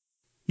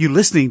You're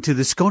listening to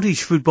the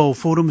Scottish Football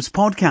Forums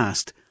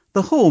podcast,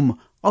 the home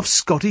of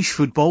Scottish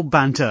football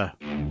banter.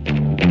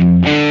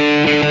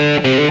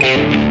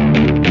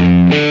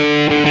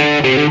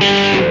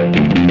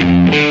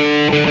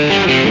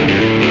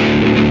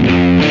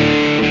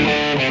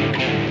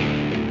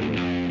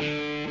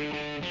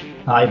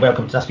 Hi,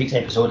 welcome to this week's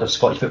episode of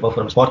Scottish Football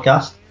Forums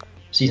podcast,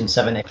 Season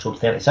 7, Episode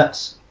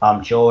 36.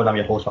 I'm John, I'm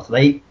your host for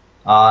tonight,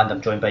 and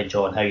I'm joined by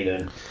John. How are you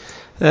doing?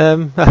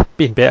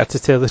 Been better to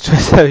tell the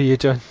truth. How are you,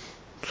 John?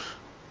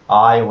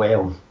 Aye,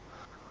 well,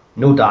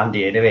 no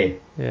dandy anyway.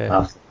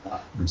 Yeah.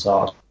 I'm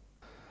sorry.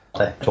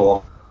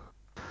 So,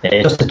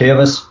 just the two of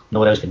us, no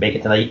one else can make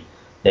it tonight.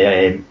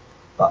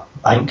 But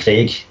I think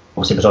Craig,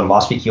 obviously was on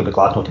last week, he'll be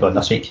glad not to be on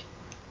this week.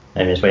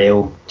 As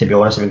well, to be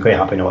honest, I've been quite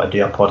happy not to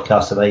do a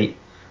podcast tonight.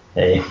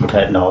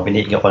 But no, we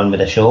need to get on with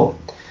the show.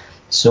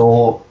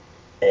 So,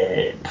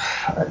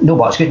 no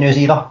much good news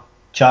either.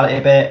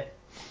 Charity bet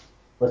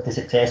was the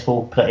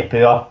successful, pretty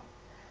poor.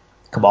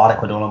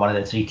 Kilmarnock were only one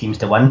of the three teams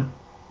to win.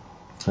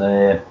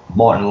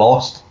 Morton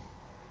lost,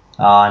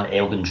 and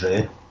Elgin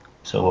drew,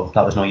 so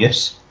that was no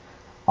use.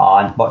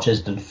 And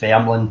Butchers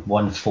Dunfermline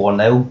won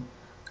 4-0,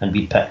 and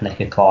we picked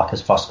Nicky Clark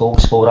as first goal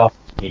scorer.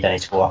 He didn't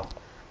score.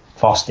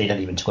 First, he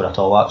didn't even score at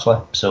all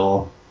actually.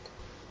 So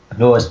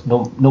no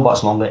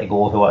much longer to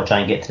go if we want to try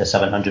and get to the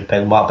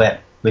 £700 mark, but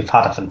we've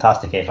had a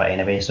fantastic effort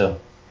anyway, so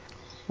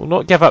We'll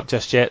not give up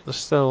just yet. There's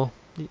still,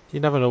 you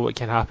never know what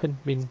can happen.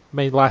 I mean,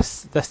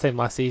 this time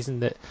last season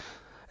that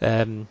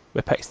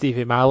we picked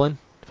Stevie Mallon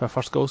for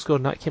first goal scorer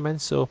and that came in,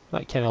 so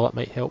that kind of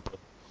might help.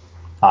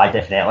 aye,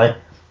 definitely.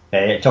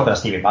 Talking of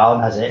Stevie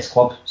Mallon, his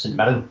ex-club, St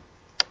Mirren,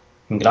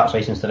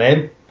 congratulations to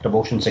them.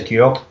 Promotion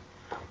secured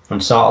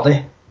on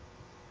Saturday,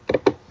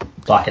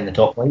 back in the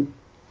top flight.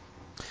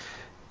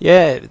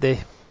 Yeah, they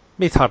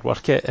made hard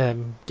work at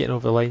getting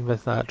over the line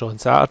with that draw on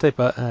Saturday,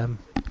 but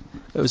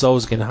it was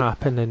always going to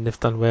happen, and they've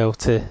done well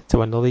to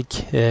win the league.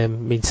 I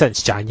mean,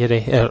 since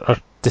January or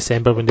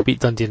December when they beat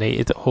Dundee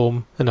United at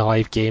home in a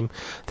live game,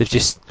 they've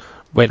just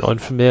went on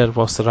from there.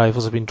 Whilst the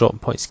rivals have been dropping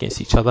points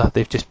against each other,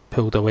 they've just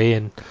pulled away,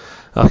 and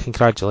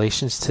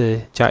congratulations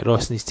to Jack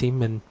Ross and his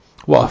team, and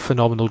what a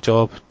phenomenal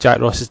job Jack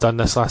Ross has done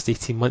this last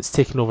 18 months,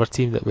 taking over a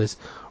team that was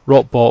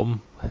rock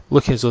bottom,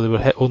 looking as though they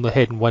were only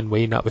heading one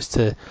way, and that was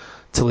to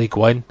League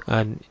One,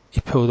 and he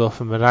pulled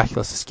off a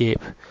miraculous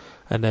escape,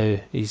 and now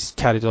he's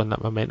carried on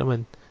that momentum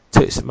and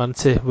took St Mirren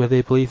to where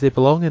they believe they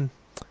belong, and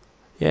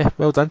yeah,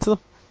 well done to them.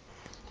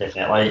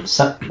 Definitely.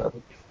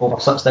 Over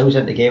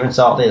 6,000 in the game on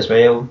Saturday as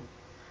well.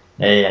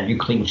 A new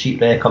clean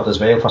sheet record as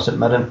well for St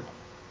Mirren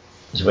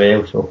as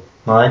well, so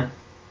aye,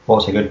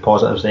 lots of good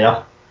positives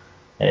there.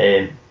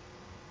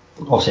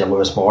 Obviously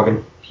Lewis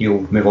Morgan,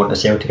 he'll move on to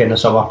Celtic in the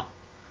summer.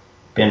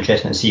 Be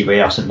interesting to see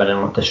where St Mirren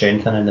want to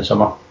strengthen in the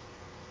summer.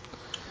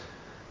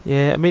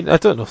 Yeah, I mean, I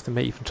don't know if they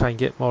might even try and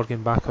get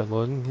Morgan back on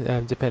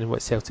loan, depending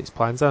what Celtic's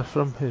plans are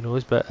for him, who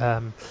knows, but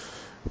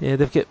yeah,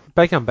 they've got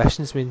big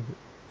ambitions. I mean,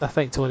 I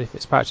think Tony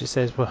Fitzpatrick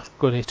says we're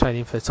going to try and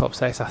aim for the top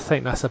six. I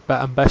think that's a bit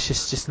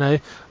ambitious just now.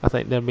 I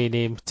think their main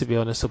aim, to be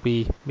honest, will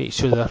be make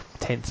sure they're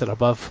 10th or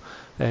above,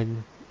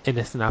 and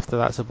anything after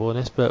that's a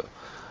bonus, but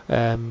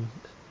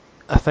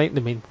I think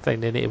the main thing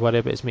they need to worry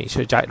about is make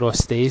sure Jack Ross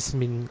stays. I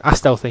mean, I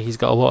still think he's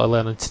got a lot of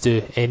learning to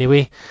do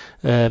anyway,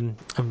 and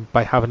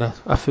by having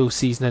a full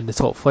season in the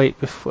top flight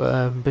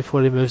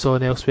before he moves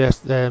on elsewhere,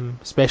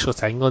 especially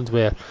to England,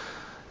 where,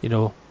 you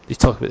know, they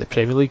talk about the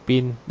Premier League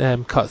being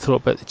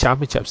cutthroat, but the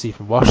Championship's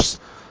even worse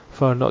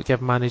for not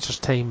giving managers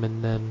time,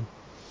 and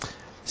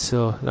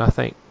so I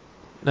think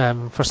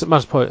for St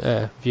Mirren's point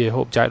of view, I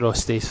hope Jack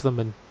Ross stays for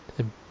them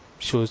and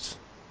shows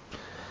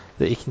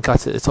that he can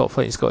cut at the top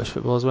flight in Scottish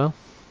football as well.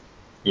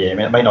 Yeah, I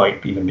mean, it might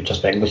not even be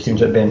just the English teams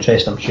that would be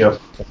interested, I'm sure.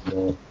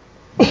 The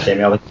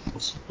Premier League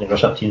teams, the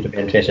Russia teams would be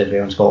interested as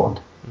well in Scotland.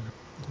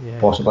 Yeah.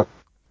 Possibly.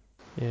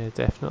 Yeah,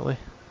 definitely.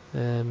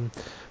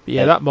 But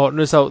yeah, that Morton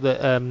result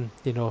that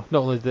not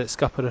only did it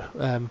scupper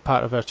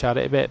part of our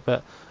charity bet,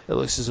 but it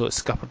looks as though it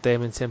scuppered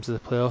them in terms of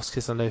the playoffs,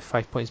 because they're now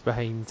 5 points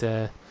behind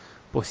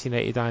both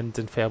United and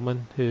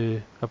Dunfermline,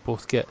 who have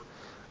both got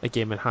a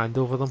game in hand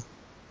over them.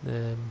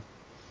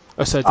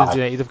 Dundee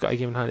United have got a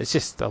game in hand. It's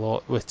just a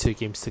lot with 2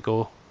 games to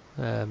go.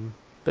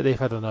 But they've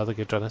had another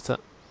good run at it.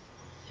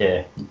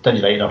 Yeah,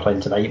 Dundee United are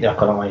playing tonight. They're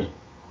currently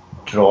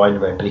drawing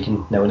with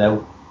Brecon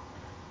 0-0,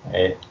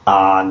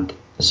 and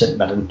the St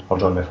Mirren are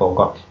drawing with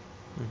Falkirk.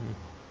 Mm-hmm.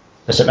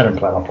 The St Mirren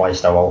player play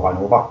still all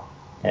Hanover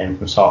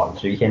from starting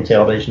the weekend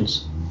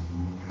celebrations.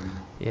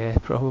 Yeah,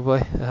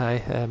 probably.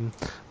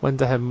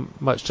 Wonder how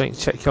much drink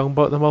Chick Young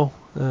bought them all.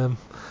 But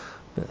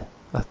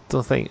I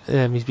don't think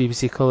his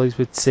BBC colleagues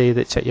would say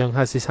that Chick Young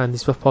has his hand in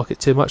his pocket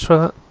too much for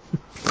that.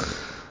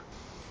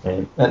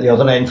 At the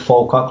other end,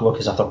 Falkirk look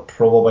as if they're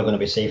probably going to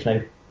be safe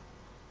now.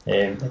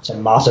 It's a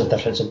massive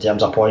difference in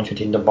terms of points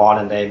between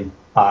Dumbarton and them,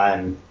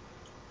 and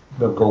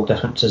the goal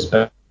difference is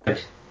big.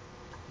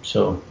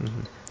 So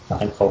I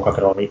think Falkirk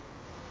are alright.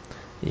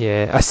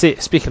 Yeah, I say,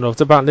 speaking of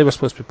Dumbarton, they were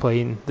supposed to be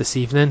playing this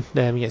evening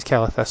against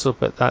Carla Thistle,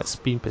 but that's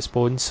been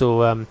postponed.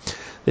 So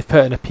they've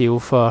put an appeal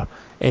for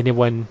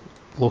anyone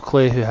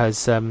locally who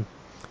has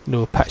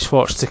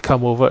pitchforks to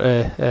come over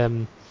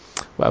to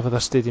whatever their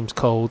stadium's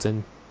called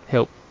and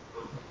help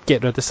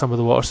get rid of some of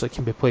the water so it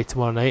can be played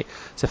tomorrow night.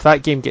 So if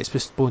that game gets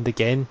postponed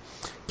again,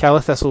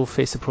 Calais Thistle will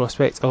face the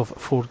prospect of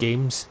 4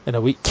 games in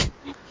a week.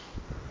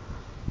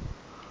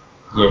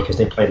 Yeah, because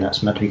they're playing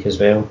that midweek as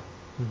well.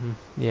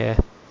 Yeah,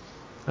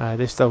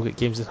 they've still got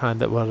games in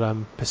hand that were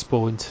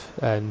postponed,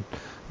 and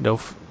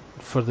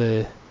for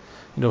the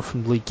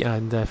from league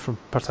and from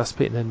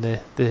participating in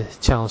the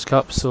Challenge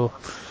Cup. So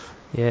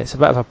yeah, it's a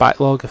bit of a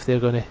backlog if they're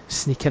going to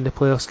sneak into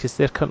playoffs, because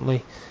they're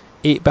currently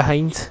 8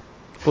 behind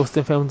both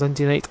Dunfermline and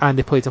Dundee United, and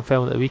they played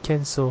Dunfermline at the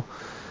weekend. So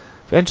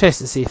it'll be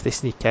interesting to see if they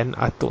sneak in.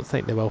 I don't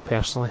think they will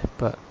personally,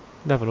 but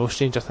never know.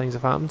 Stranger things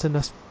have happened in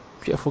this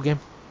beautiful game.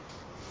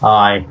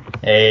 Aye.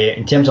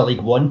 In terms of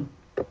League One,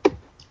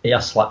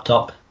 Ayr slipped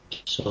up,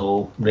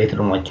 so rated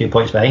only 2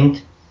 points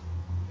behind.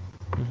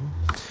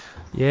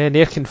 Yeah, and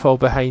Ayr can fall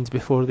behind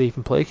before they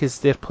even play, because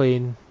they're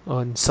playing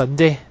on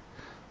Sunday.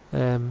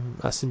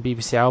 That's in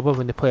BBC Alba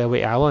when they play away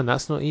to Alloa, and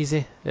that's not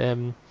easy.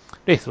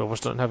 Wraith Rovers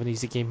don't have an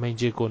easy game,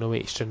 mind you, going away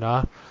to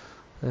Stranraer,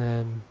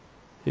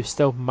 who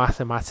still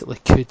mathematically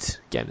could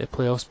get into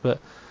playoffs, but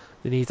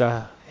they need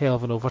a hell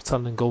of an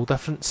overturn in goal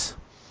difference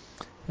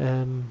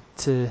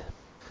to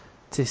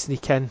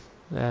sneak in.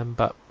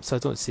 So I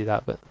don't see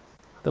that, but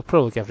they'll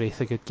probably give Wraith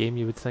a good game,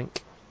 you would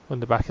think, on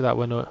the back of that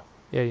win at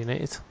Ayr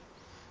United.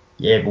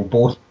 Yeah, well,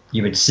 both.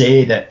 You would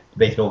say that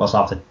Wraith Rovers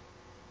have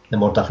the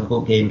more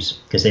difficult games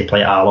because they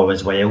play at Alloa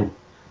as well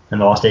in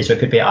the last day, so it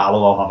could be Alloa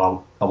will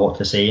have a lot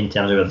to say in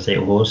terms of where the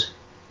title goes.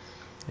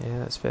 Yeah,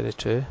 that's very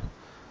true.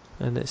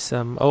 And it's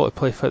all to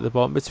play for at the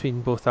bottom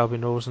between both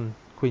Albion Rovers and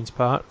Queen's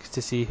Park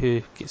to see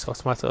who gets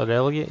automatically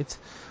relegated.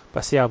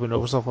 But I see Albion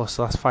Rovers have lost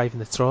the last 5 in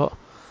the trot,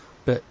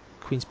 but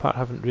Queen's Park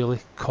haven't really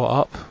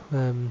caught up.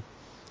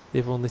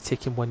 They've only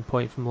taken 1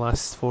 point from the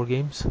last 4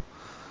 games.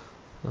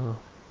 So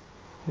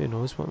who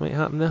knows what might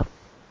happen there.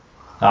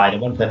 Aye, the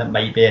one thing that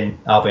might be in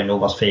Albion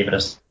Rovers' favour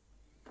is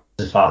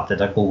the fact that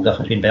their goal difference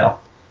has been better.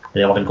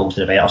 The 11 goals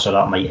to the better, so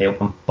that might help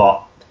them.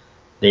 But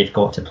they've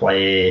got to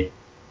play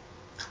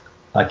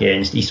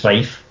against East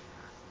Fife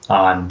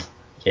and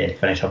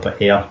finish up at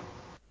Ayr.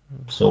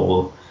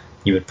 So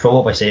you would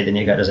probably say they need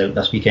to get us out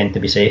this weekend to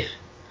be safe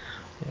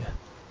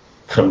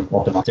from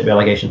automatic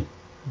relegation.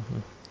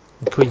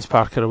 And Queen's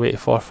Park are away to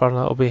Forfar, and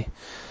that'll be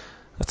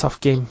a tough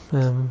game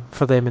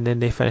for them, and then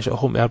they finish at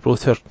home to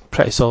Arbroath, who are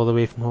pretty solid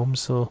away from home,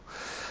 so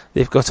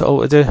they've got it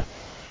all to do.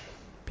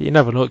 But you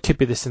never know, it could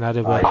be the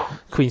scenario where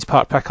Queen's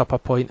Park pick up a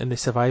point and they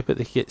survive, but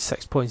they get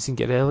 6 points and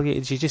get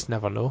relegated. You just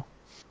never know.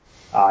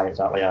 Aye,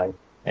 exactly, aye.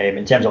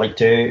 In terms of League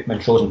 2,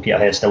 Montrose and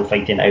Peterhead still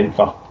fighting it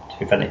out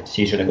to finish the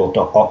season and go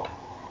up.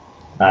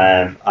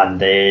 And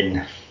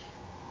then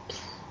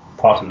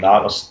apart from that,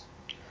 there's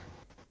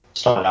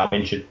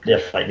they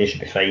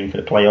should be fine for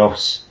the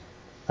playoffs.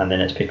 And then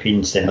it's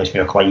between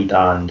Stenhousemuir, Clyde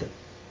and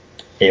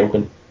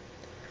Elgin.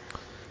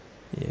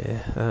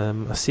 Yeah,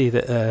 I see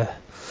that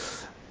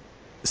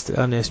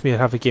Stenhousemuir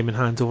have a game in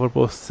hand over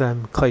both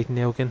Clyde and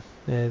Elgin.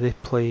 They're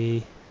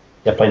playing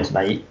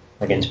tonight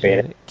against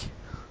Berwick.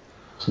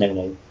 It's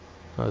now.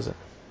 Oh, is it?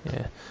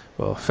 Yeah.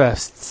 Well,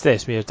 first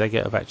Stenhousemuir dig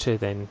out a victory,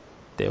 then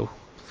they'll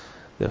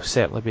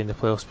certainly be in the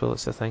playoffs by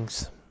lots of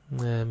things.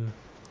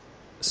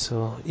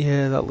 So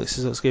yeah, that looks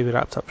as though it's going to be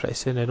wrapped up pretty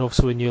soon. And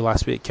also we knew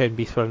last week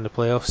Cowdenbeath were in the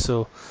playoffs,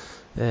 so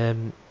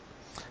and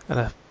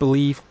I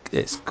believe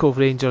it's Cove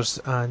Rangers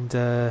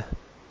and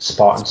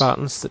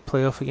Spartans that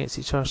play off against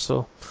each other.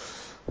 So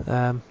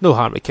no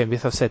harm to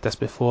Cowdenbeath, I've said this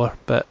before,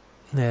 but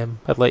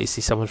I'd like to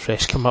see someone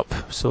fresh come up.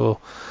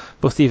 So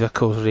both either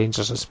Cove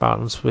Rangers and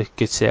Spartans with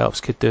good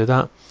setups could do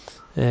that.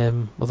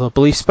 Although I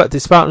believe the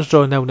Spartans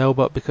draw 0-0,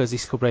 but because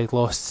East Kilbride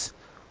lost,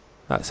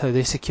 that's how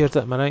they secured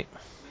it. Am I right?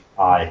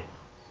 Aye.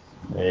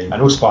 I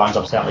know Spartans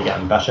have certainly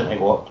got ambition to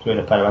go up through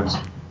the Pyramids.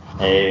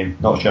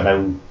 Not sure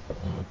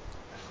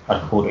how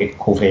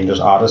Cove Rangers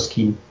are as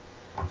keen.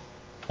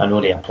 I know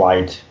they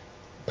applied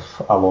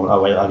a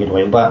good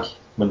while back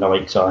when the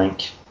likes of, I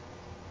think,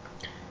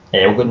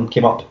 Elgin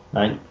came up.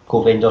 I think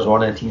Cove Rangers were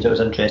one of the teams that was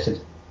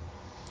interested.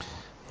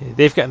 Yeah,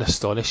 they've got an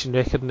astonishing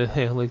record in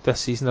the league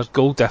this season. Their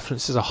goal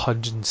difference is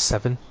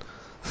 107.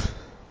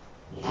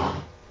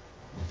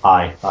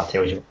 Aye, that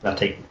tells you the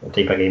type of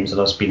games that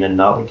there's been in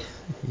that league.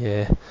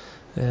 Yeah.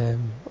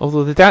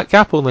 Although the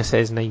gap only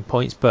says 9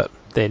 points, but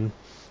then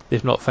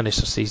they've not finished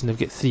their season. They've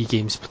got 3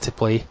 games to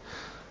play,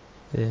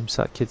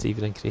 so that could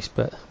even increase.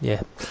 But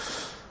yeah,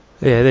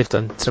 they've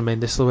done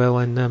tremendously well,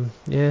 and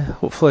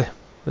hopefully,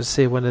 as I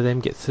say, one of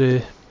them get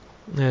through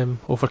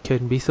over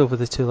Cowdenbeath over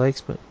the 2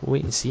 legs. But we'll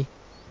wait and see.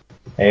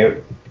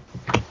 I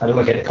don't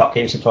want to get the cup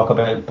games to talk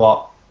about,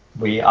 but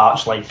we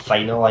actually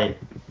finally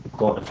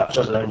got the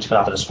fixtures announced for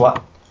after the split,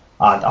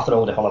 and after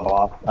all the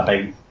hullabaloo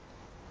about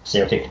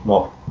Celtic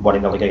not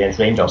winning the league against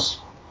Rangers,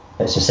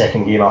 it's the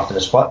second game after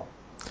the split.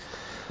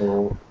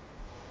 So,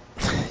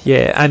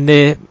 yeah, and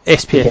the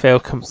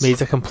SPFL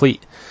made a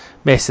complete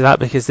mess of that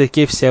because they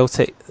gave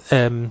Celtic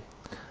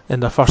in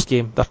their first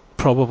game, they're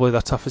probably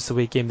their toughest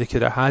away game they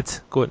could have had,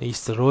 going to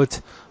Easter Road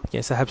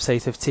against a Hibs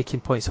side who've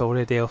taken points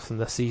already off them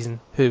this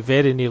season, who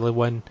very nearly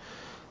won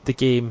the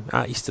game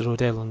at Easter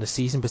Road early in the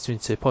season between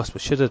two, possibly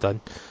should have done.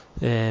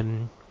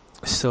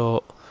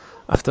 So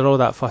after all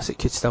that fuss, it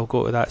could still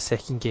go to that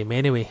second game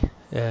anyway.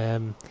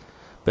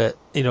 But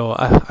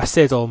I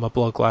said all in my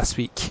blog last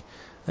week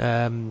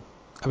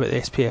about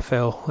the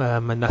SPFL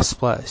and this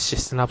split. It's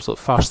just an absolute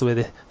farce the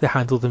way they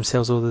handled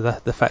themselves over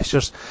the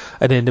fixtures.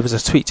 And then there was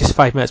a tweet just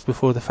 5 minutes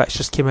before the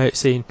fixtures came out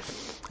saying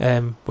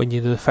when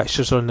the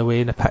fixtures are on the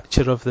way, and a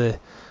picture of a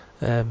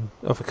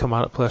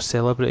Kilmarnock player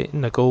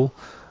celebrating a goal.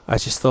 I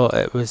just thought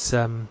it was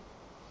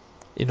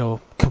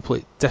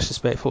complete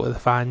disrespectful to the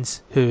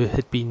fans who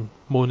had been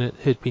moaning,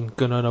 who'd been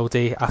going on all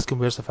day asking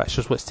where's the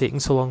fixtures, what's taking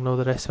so long and all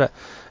the rest of it.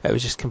 It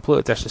was just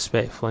completely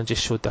disrespectful and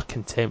just showed their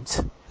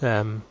contempt.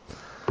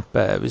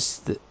 But it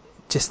was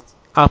just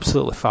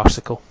absolutely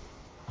farcical.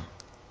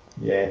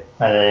 Yeah,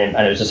 and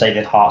it was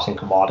decided Hearts and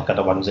Kilmarnock are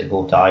the ones that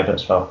go to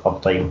Ibrox for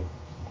third time.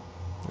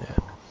 Yeah.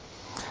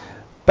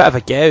 Bit of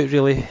a get out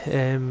really,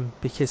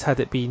 because had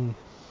it been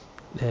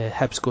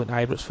Hibs going to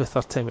Ibrox for the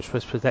third time, which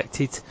was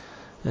predicted,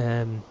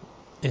 there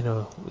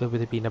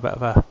would have been a bit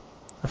of a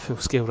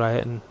full-scale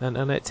riot in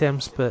internet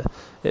terms, but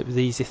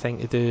the easy thing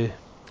to do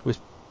was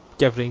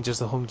give Rangers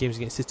the home games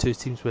against the two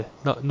teams with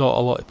not a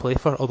lot to play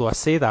for. Although I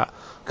say that,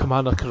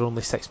 Kilmarnock are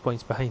only 6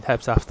 points behind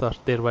Hibs after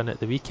their win at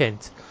the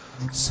weekend,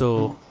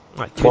 so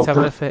that could have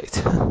an effect.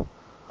 4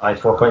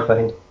 points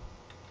behind.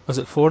 Was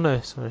it 4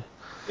 now? Sorry.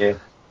 Yeah.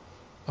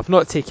 I've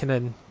not taken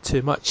in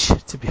too much,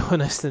 to be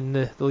honest, in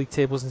the league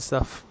tables and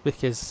stuff,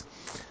 because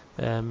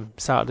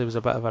Saturday was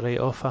a bit of a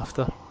write-off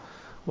after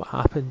what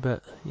happened,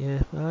 but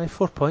yeah,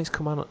 4 points,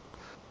 Kilmarnock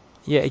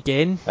yet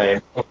again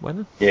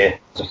winning. Yeah,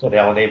 so they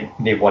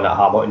won at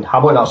Hamilton.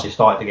 Hamilton actually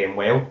started the game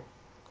well,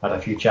 had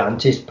a few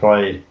chances,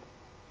 probably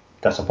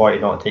disappointed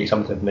not to take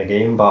something from the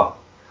game, but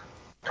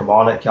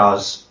Kilmarnock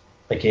has,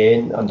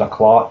 again, under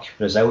Clark,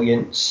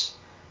 resilience.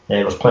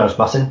 There was players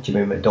missing.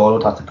 Jimmy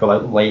McDonald had to pull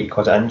out late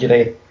because of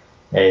injury.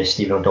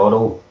 Stephen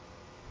O'Donnell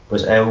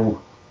was ill,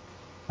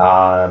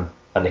 and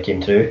they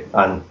came through,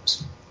 and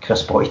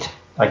Chris Boyd,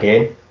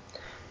 again,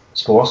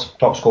 scores,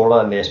 top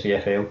scorer in the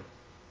SPFL.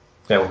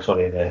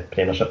 The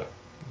Premiership.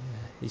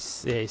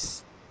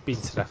 He's been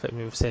terrific. I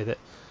mean, we've said it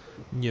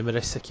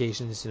numerous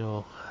occasions,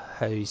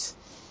 how he's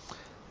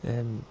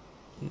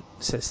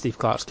since Steve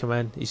Clark's come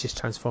in, he's just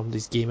transformed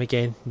his game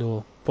again.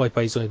 Boyd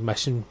by his own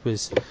admission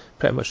was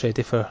pretty much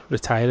ready for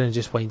retiring and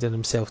just winding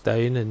himself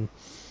down, and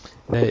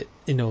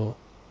now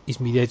his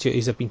media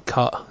duties have been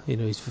cut.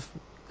 He's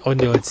on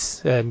the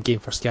odds game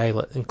for Sky,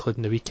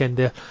 including the weekend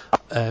there,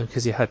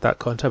 because he had that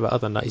contract, but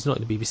other than that he's not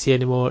in the BBC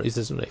anymore. He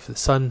doesn't write for the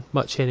Sun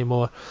much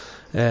anymore.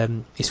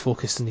 He's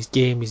focused on his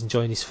game, he's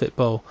enjoying his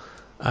football,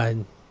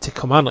 and to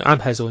come on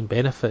and his own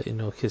benefit,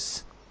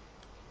 because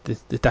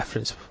the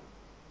difference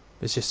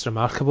was just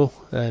remarkable,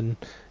 and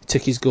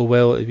took his goal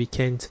well at the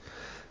weekend.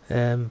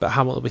 But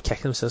Hamilton will be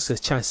kicking themselves the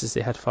chances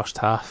they had first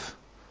half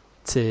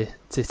to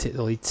take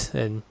the lead,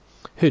 and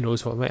who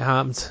knows what might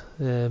have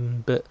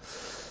happened. But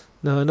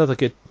no, another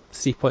good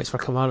 3 points for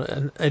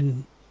Kilmarnock,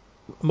 and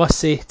must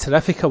say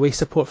terrific away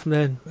support from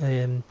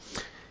them,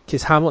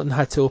 because Hamilton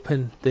had to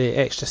open the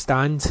extra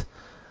stand,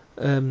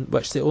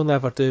 which they only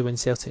ever do when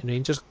Celtic and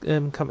Rangers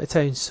come to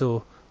town.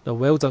 So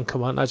well done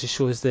Kilmarnock. That just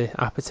shows the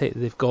appetite that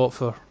they've got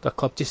for their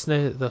club just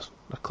now. Their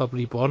club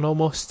reborn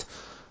almost,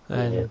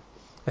 and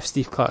if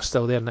Steve Clark's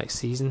still there next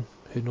season,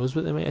 who knows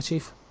what they might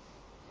achieve.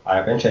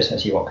 I'd be interested to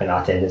see what kind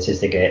of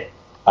attendances they get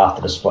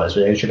after the split as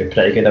well. It should be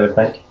pretty good, I would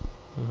think.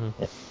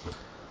 Mm-hmm.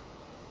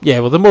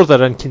 Yeah, well, the more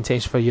they're in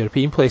contention for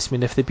European place, I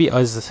mean, if they beat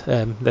us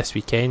this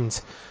weekend,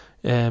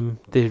 they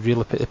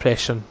really put the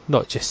pressure on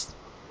not just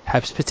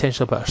Hibs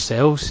potential but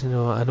ourselves.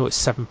 I know it's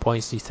 7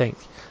 points. Do you think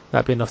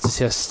that'd be enough to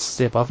see us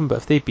stay above them? But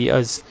if they beat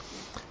us,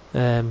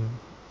 and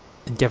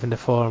given the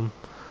form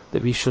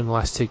that we've shown the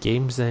last 2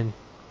 games, then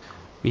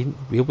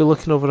we'll be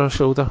looking over our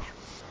shoulder.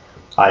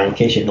 In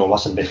case you've not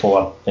listened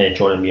before,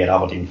 John and me are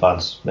Aberdeen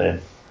fans,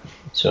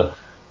 so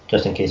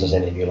just in case there's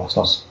any new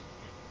listeners.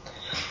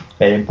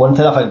 One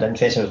thing I found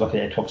interesting was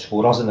looking at the top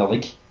scorers in the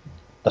league.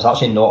 There's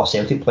actually not a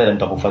Celtic player in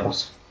double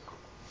figures.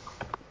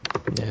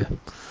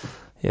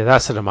 Yeah,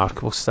 that's a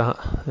remarkable stat.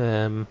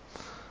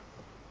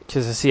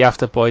 Because I see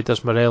after Boyd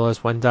there's Morelos,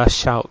 Windass,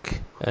 Schalk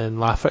and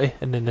Lafferty,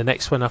 and then the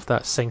next one after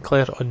that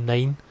Sinclair on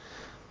 9.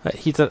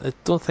 I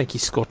don't think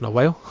he's scored in a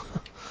while.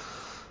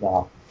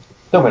 No.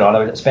 Don't get on, I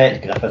would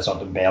expect Griffiths or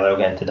Dembele will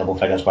get into double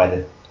figures by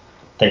the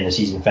time the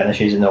season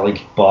finishes in the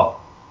league, but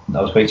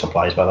I was quite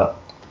surprised by that.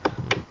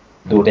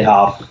 Though they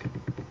have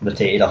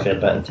rotated a fair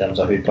bit in terms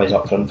of who plays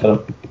up front for them.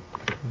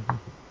 Mm-hmm.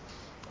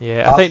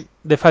 Yeah, I think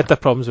they've had their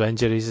problems with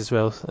injuries as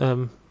well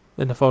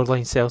in the forward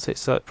line Celtic,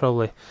 so that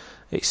probably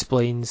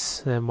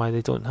explains why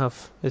they don't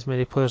have as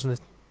many players in the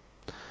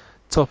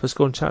top of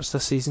scoring charts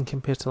this season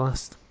compared to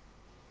last.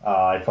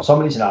 For some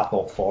reason I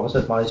thought Forrest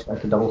had managed to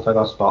get to double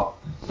figures, but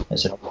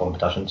it's in all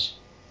competitions.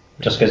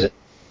 Just because it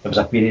was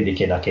a period he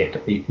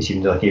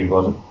seemed like he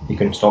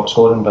couldn't stop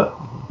scoring, but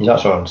he's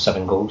actually on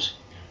 7 goals.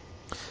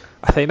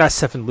 I think that's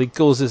 7 league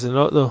goals, is it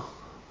not, though?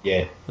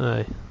 Yeah.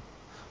 Aye.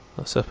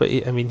 That's it. But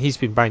he's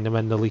been banging them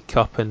in the League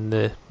Cup,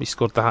 and he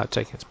scored the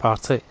hat-trick against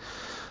Partick.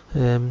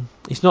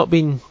 He's not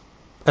been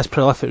as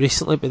prolific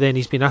recently, but then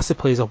he's been asked to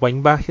play as a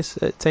wing-back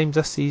at times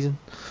this season,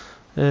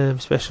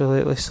 especially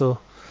lately, so...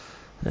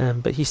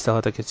 but he still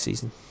had a good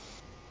season.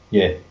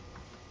 Yeah.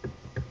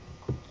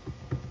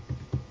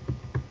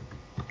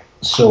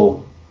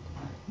 So,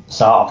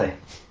 Saturday.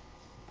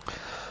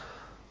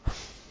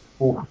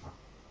 Oh,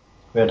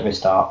 where do we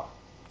start?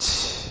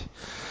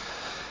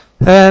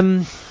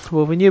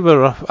 Well, we knew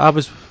I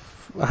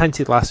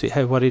hinted last week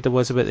how worried I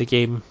was about the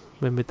game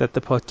when we did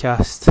the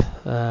podcast,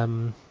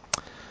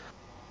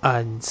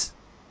 and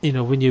we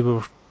knew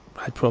we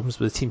had problems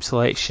with the team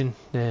selection.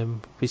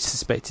 We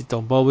suspected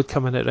Don Ball would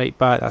come in at right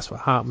back. That's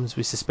what happens.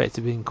 We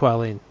suspected being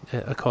Quali and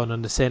O'Connor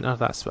in the centre.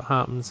 That's what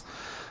happens.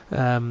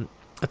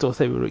 I don't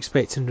think we were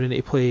expecting Rooney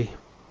to play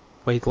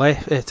wide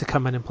left, to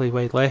come in and play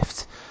wide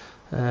left.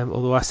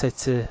 Although I said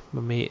to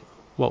my mate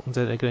walking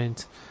down to the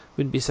ground,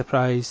 wouldn't be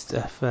surprised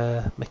if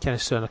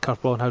McInnes threw in a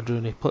curveball and had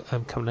Rooney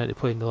coming out to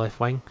play in the left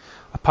wing.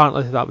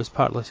 Apparently that was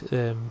partly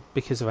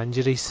because of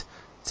injuries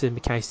to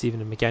Mackay,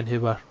 Stephen and McGinn, who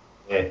were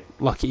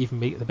lucky to even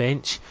make the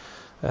bench.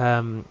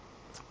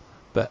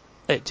 But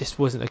it just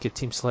wasn't a good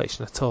team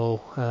selection at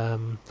all.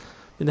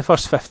 In the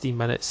first 15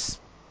 minutes,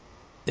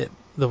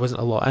 there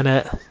wasn't a lot in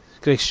it.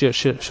 Greg Stewart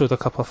showed a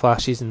couple of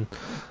flashes and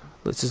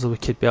looked as though we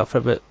could be up for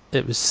it, but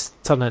it was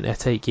turning into a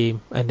tight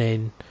game, and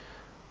then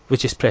we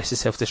just pressed the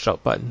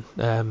self-destruct button,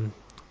 and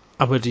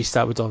we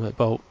restart with dominant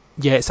ball.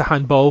 Yeah, it's a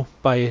handball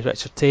by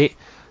Richard Tate.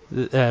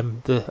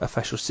 The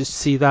officials just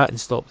see that and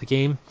stop the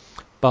game,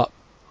 but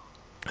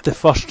the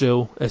first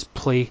rule is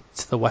play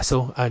to the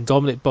whistle, and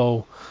dominant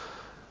ball,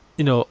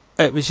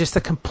 it was just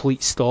a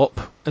complete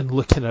stop and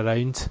looking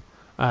around,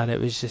 and it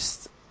was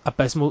just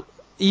abysmal.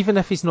 Even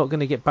if he's not going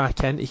to get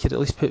back in, he could at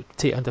least put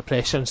Tate under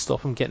pressure and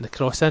stop him getting the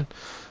cross in.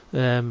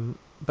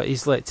 But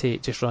he's let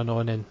Tate just run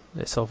on, and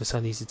it's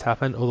obviously an easy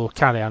tap in. Although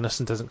Carrie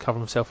Anderson doesn't cover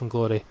himself in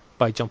glory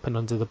by jumping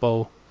under the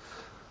ball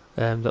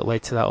that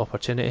led to that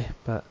opportunity.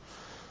 But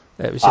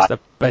it was just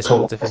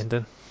abysmal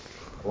defending.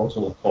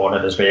 Also the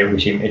corner as well,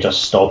 we seem to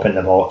just stop in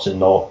the box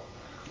and not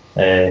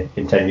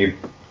continue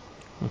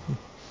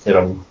to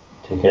run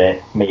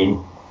to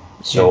main.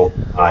 So,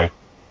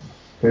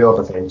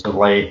 poor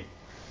defensively.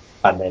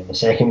 And then the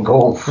second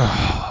goal,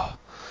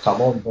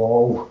 come on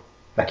ball,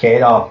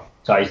 McKenna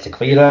tries to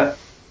clear it,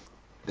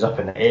 he's up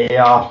in the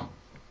air.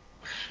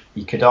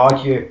 You could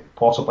argue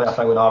possibly a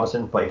foul on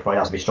Anderson, but he probably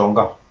has to be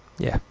stronger.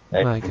 Yeah,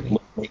 I agree.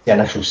 Make the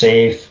initial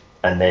save,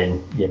 and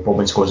then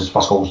Bowman scores his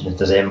first goals in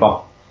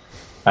December.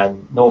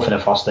 And not for the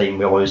first time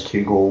we lose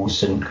 2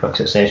 goals in quick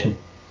succession.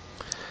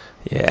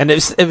 Yeah, and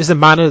it was the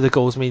manner of the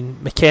goals. I mean,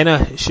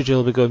 McKenna should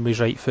really be going with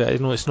his right foot. I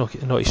know it's not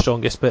his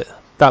strongest, but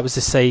that was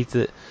the side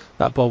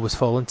that ball was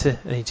falling to,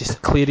 and he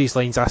just cleared his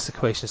lines, asked the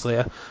questions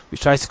later. We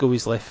tried to go with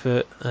his left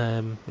foot.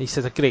 He's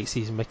had a great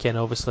season,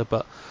 McKenna, obviously,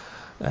 but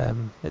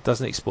it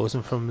doesn't excuse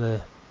him from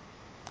the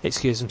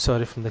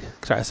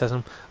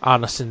criticism.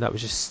 Arneson, that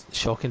was just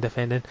shocking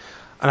defending,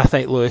 and I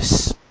think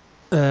Lewis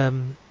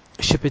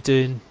should be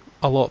doing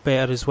a lot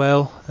better as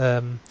well.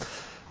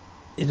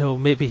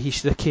 Maybe he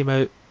should have came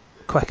out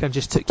quicker and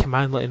just took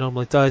command like he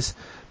normally does,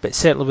 but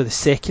certainly with the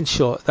second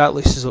shot, that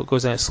looks as though it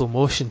goes in slow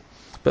motion,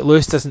 but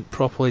Lewis doesn't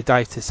properly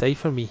dive to the side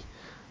for me.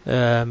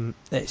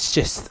 It's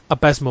just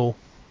abysmal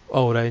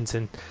all round,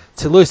 and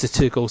to lose the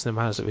 2 goals in the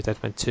manners that we did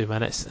in 2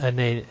 minutes, and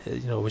then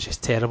it was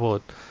just terrible,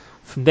 and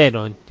from then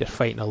on you're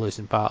fighting a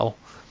losing battle.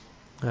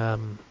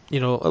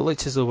 It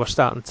looked as though we're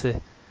starting to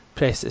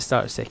press at the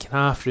start of the second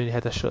half. Rooney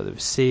had a shot that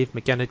was saved,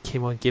 McGinn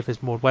came on, gave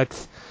us more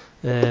width.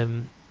 We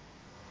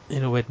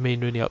had Main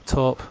Rooney up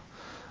top,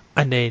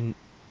 and then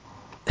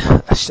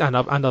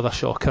another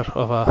shocker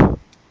of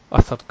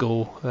a third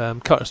goal.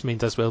 Curtis Main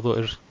does well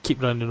though to keep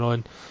running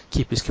on,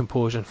 keep his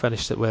composure, and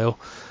finished it well.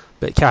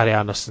 But Carrie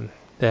Anderson,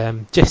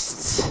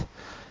 just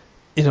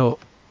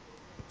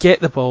get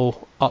the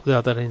ball up the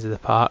other end of the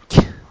park,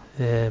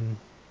 and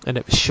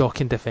it was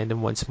shocking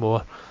defending once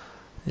more.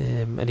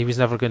 And he was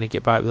never going to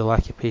get back with the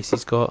lack of pace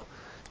he's got.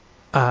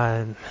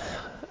 And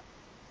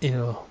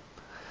a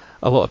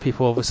lot of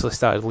people obviously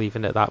started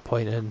leaving at that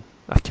point, and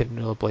I couldn't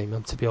really blame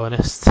them, to be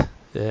honest.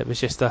 It was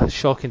just a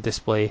shocking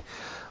display.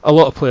 A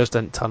lot of players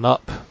didn't turn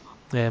up.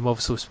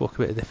 Obviously we spoke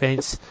about the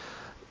defence.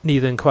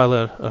 Neither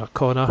Inquiller or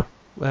Connor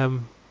were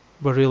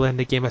really in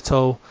the game at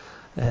all.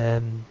 I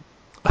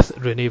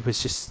think Rooney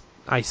was just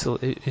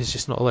isolated. He's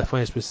just not a left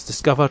winger, was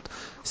discovered.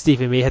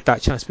 Stevie May had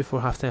that chance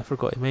before half time, I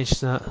forgot to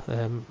mention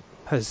that.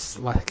 His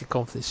lack of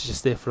confidence is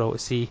just there for all to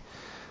see.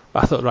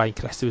 But I thought Ryan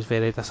Christie was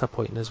very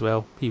disappointing as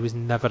well. He was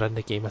never in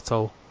the game at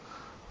all,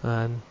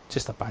 and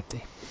just a bad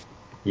day.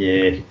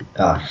 Yeah,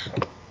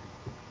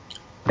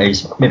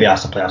 he's maybe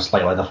asked to play a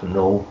slightly different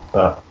role,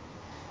 but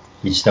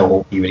you still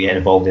hope he would get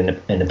involved in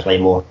the play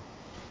more.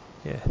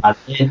 Yeah.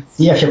 And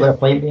see if you're going to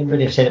play him,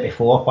 they've said it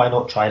before, why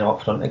not try them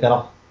up front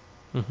together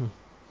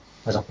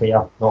as a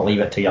player, not leave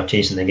it till you're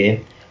chasing the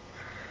game.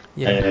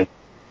 Yeah.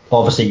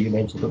 obviously you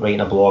mentioned about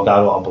writing a blog.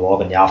 I wrote a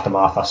blog in the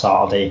aftermath of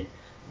Saturday.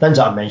 Things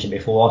that I mentioned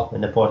before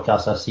in the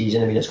podcast this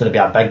season. I mean, it's going to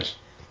be a big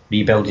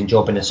rebuilding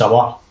job in the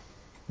summer.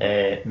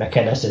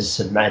 McInnes has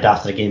admitted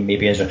after the game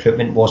maybe his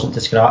recruitment wasn't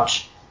to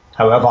scratch.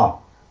 However,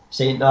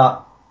 saying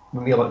that,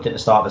 when we looked at the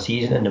start of the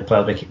season and the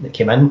players that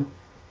came in,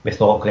 we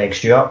thought Greg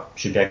Stewart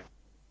should be a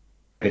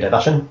good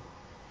addition.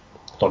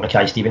 Thought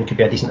Mackay-Steven could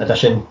be a decent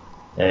addition.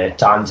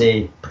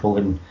 Tansey,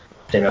 proven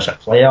Premiership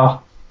player.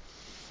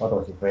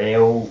 Adolphe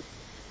Vrail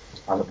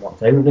hasn't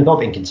worked out. They've not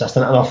been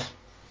consistent enough.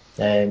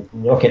 When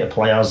you look at the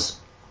players,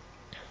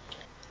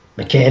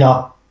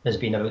 McKenna has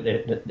been about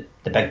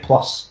the big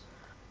plus.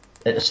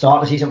 At the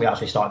start of the season, we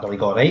actually started the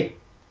league alright.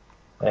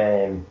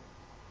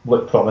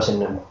 Looked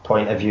promising in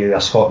point of view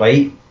of Scott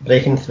Wright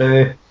breaking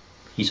through.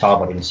 He's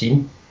hardly been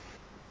seen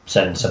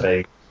since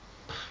about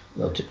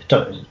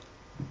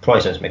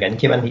probably since McGinn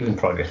came in, even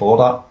probably before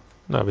that.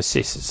 No, I would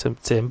say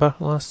September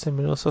last time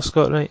we also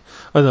Scott Wright.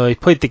 Oh no, he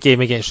played the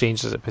game against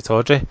Rangers at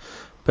Pittodrie,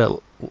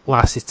 but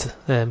lasted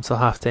till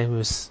half time,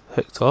 was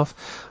hooked off.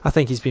 I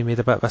think he's been made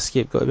a bit of a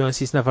scapegoat, to be honest.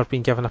 He's never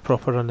been given a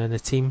proper run in the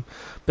team,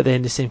 but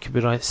then the same could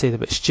be said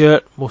about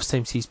Stewart. Most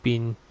times he's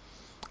been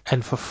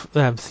in for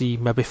 3,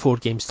 maybe 4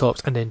 games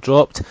tops and then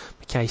dropped.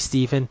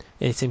 Mackay-Steven,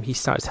 anytime he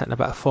starts hitting a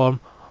bit of form,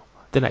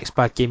 the next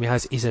bad game he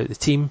has, he's out of the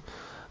team.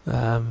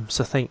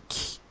 So I think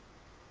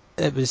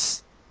it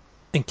was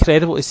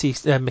incredible to see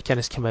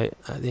McInnes come out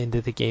at the end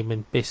of the game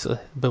and basically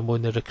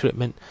bemoan the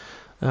recruitment.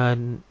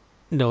 And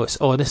no, it's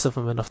honest of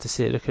him enough to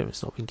say the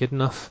recruitment's not been good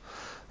enough.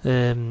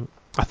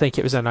 I think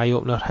it was an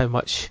eye-opener how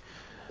much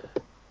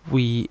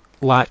we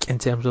lack in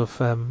terms of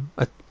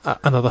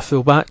another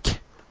fullback,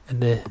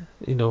 and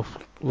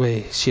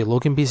with Shea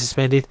Logan being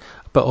suspended,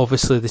 but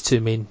obviously the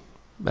two main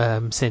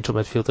central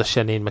midfielders,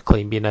 Shinnie and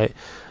McLean, being out.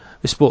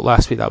 We spoke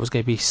last week that was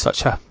going to be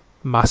such a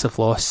massive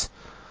loss.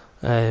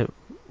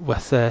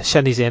 With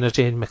Shinnie's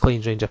energy and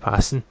McLean's range of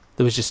passing,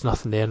 there was just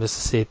nothing there. And as I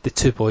said, the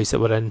two boys that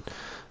were in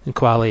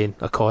Quali and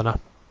O'Connor,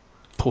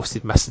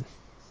 posted missing.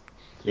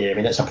 Yeah, I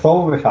mean, it's a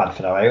problem we've had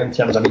for a while in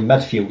terms of,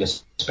 midfield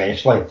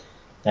especially.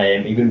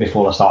 Even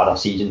before the start of the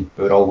season,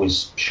 we were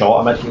always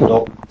short of midfield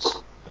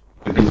options.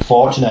 We've been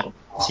fortunate in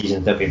the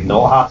season that we've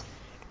not had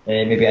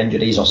maybe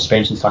injuries or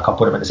suspensions for a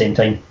couple of them at the same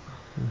time.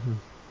 Mm-hmm.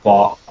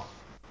 But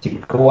to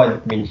go in,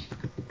 I mean,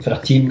 for a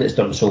team that's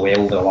done so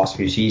well over the last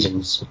few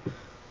seasons,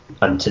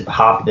 and to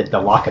have the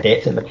lack of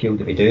depth in midfield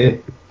that we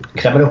do,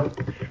 criminal.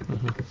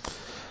 Mm-hmm.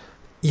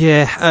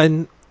 Yeah,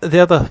 and the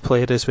other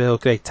player as well,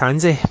 Greg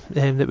Tansey,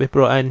 that we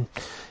brought in,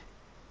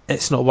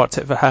 it's not worked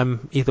out for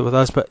him either with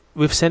us, but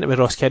we've sent him with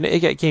Ross County to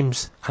get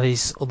games, and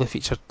he's only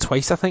featured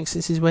twice, I think,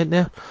 since he's went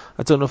there.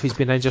 I don't know if he's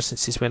been injured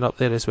since he's went up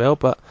there as well,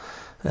 but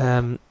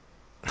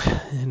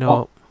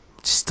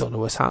just don't know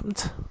what's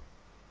happened.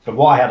 From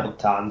what I heard about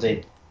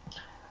Tansey,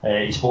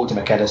 he spoke to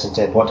McInnes and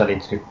said, what do I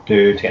need to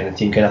do to get in the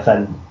team kind of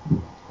thing.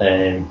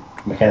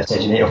 McInnes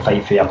says you need to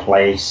fight for your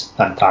place,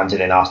 and Tansey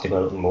then asked to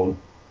go out on loan.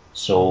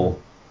 So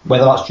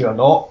whether that's true or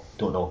not,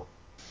 don't know.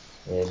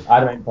 I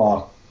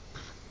remember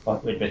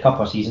a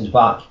couple of seasons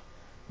back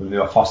when we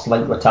were first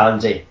linked with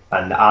Tansey,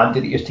 and Andy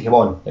that used to come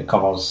on that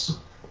covers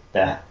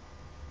the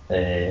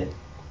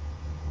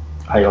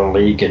Highland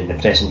League and the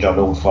Press and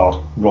Journal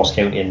for Ross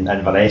County and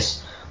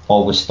Inverness,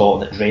 always thought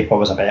that Draper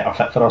was a better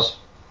fit for us.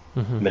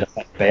 Mm-hmm. Made it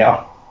fit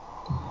better.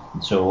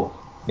 So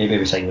maybe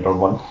we signed the wrong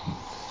one.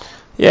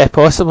 Yeah,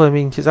 possibly. I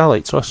mean, because I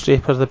liked Ross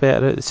Draper the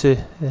better out of the two,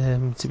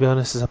 to be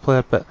honest, as a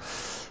player. But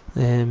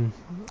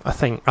I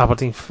think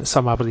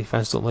some Aberdeen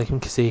fans don't like him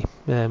because he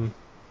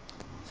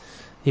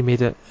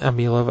made a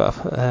meal of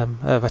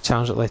a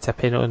challenge that led to a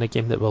penalty in a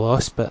game that we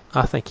lost. But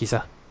I think he's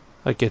a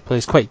good player.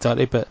 He's quite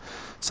dirty, but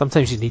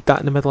sometimes you need that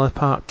in the middle of the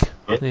park.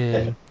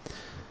 Yeah.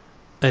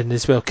 And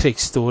as well, Craig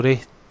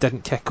Story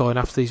didn't kick on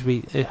after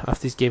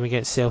his game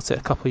against Celtic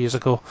a couple of years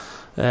ago.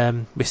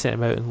 We sent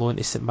him out on loan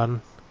to St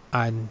Mirren,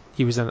 and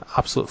he was an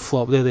absolute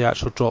flop there. They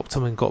actually dropped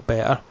him and got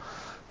better.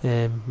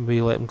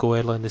 We let him go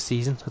early in the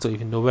season. I don't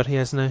even know where he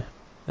is now,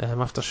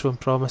 after showing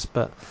promise.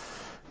 But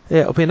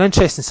yeah, it'll be an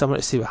interesting summer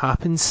to see what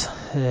happens.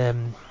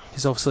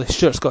 Because obviously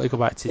Stuart's got to go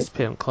back to his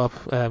parent club.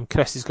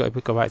 Chris has got to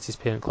go back to his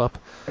parent club.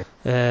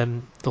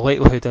 The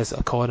likelihood is that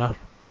O'Connor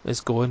is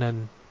going,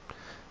 and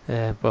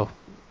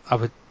I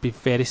would be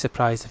very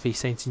surprised if he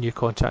signs a new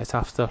contract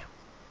after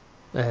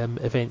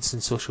events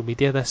on social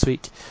media this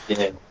week.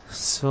 Yeah.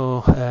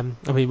 So,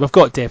 we've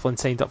got Devlin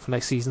signed up for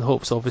next season.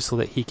 Hopes obviously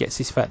that he gets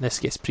his fitness,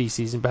 gets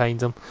pre-season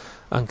behind him,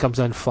 and comes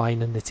in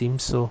flying in the team.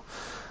 So,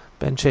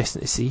 be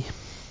interesting to see.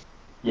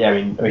 Yeah,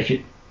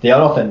 the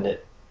other thing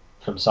that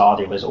from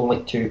Saturday was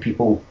only 2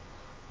 people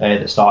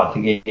that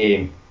started the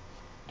game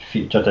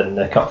featured in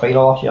the cup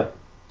final last year,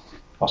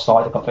 or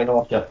started the cup final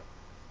last year.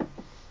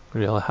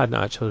 Really, I hadn't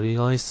actually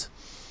realised.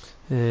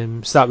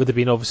 So that would have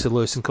been obviously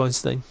Lewis and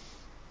Constantine.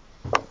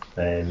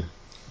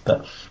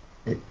 But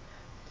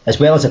as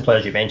well as the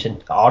players you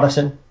mentioned,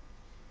 Arison,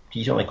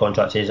 he's only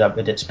contract says I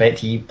would expect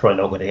he's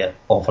probably not going to get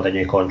offered a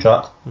new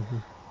contract. Mm-hmm.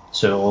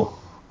 So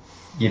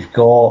you've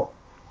got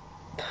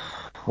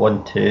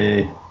 1,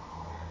 2,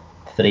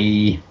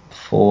 3,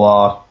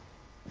 4,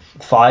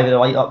 5 of the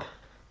light-up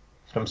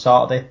from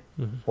Saturday,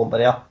 won't be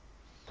there,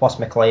 plus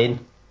McLean.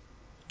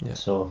 Yeah.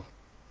 So,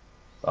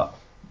 but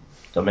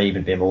there may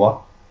even be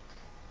more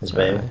as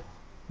well.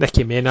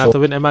 Nicky Maynard, I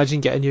wouldn't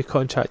imagine getting a new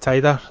contract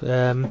either.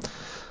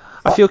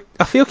 I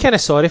feel kind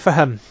of sorry for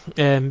him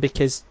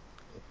because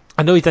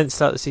I know he didn't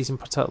start the season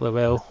particularly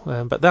well,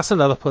 but that's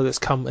another player that's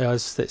come to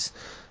us that's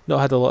not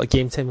had a lot of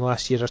game time the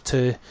last year or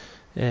two.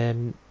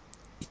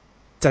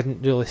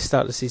 Didn't really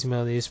start the season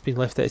well, and he's been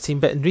left out of the team.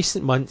 But in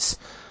recent months,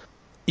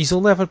 he's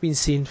only ever been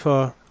seen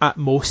for at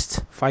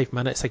most 5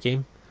 minutes a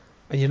game,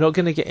 and you're not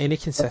going to get any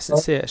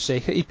consistency at a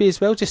striker. He'd be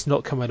as well just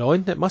not coming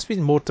on. It must be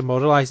more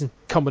demoralising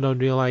coming on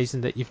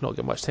realising that you've not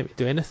got much time to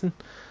do anything.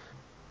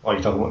 Are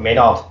you talking about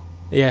Maynard?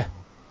 Yeah.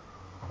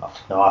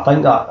 No, I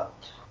think that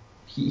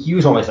he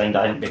was only signed,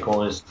 I think,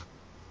 because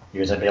he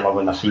was available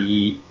in the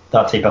free,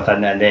 that type of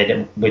thing, and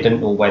then we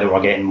didn't know whether we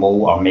were getting Mo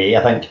or May,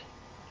 I think,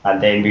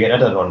 and then we got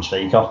rid of the run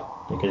striker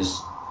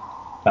because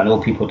I know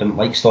people didn't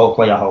like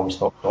Stockley. I always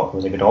thought Stockley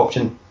was a good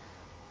option,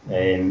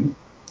 and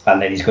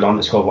then he's gone on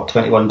to score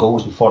 21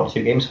 goals in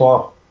 42 games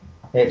for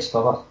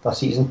Exeter this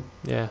season.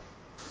 Yeah.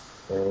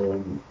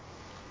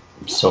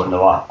 So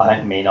no, I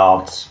think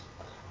Maynard.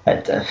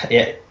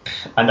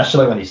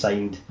 Initially when he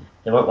signed,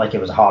 it looked like he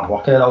was a hard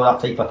worker and all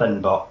that type of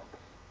thing, but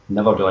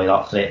never really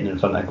that threatening in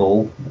front of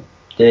goal.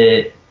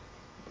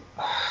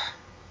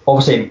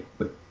 Obviously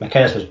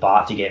McInnes was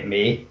back to get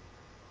May.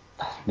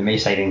 The May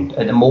signing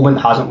at the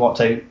moment hasn't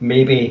worked out.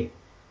 Maybe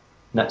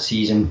next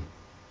season,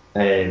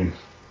 and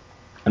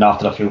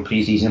after a full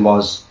pre-season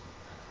we'll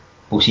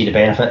see the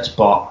benefits,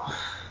 but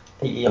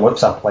he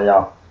looks a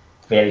player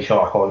very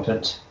short of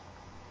confidence.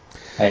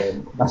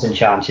 Missing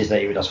chances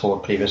that he would have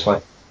scored previously.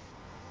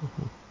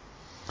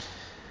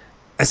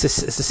 As I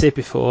said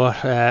before,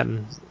 I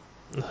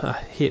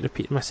hate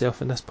repeating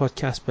myself in this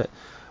podcast, but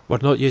we're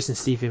not using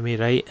Stevie May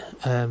right.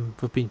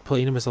 We've been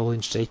playing him as a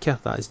lone striker.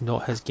 That is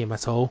not his game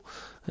at all.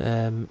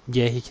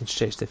 Yeah, he can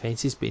stretch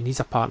defences, but he needs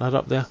a partner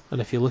up there. And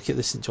if you look at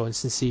the St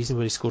Johnstone season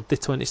where he scored the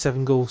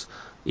 27 goals,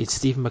 he had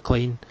Stephen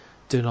McLean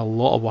doing a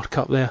lot of work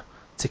up there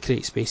to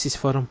create spaces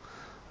for him.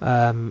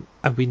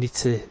 And we need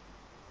to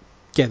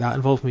get that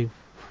involved.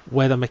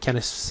 Whether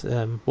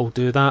McInnes will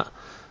do that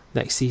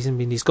next season. I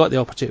mean, he's got the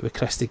opportunity with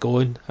Christie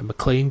going and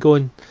McLean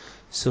going,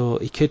 so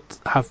he could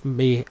have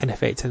May in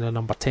effect in a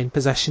number 10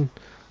 position,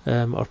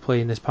 or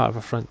playing as part of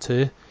a front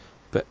two.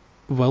 But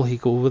will he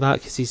go with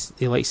that? Because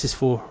he likes his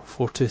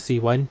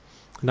 4-2-3-1, and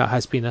that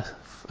has been a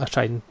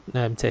tried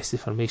and tested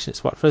formation.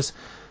 It's worked for us,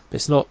 but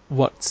it's not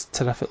worked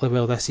terrifically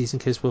well this season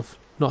because we've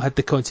not had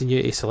the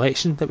continuity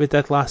selection that we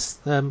did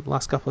last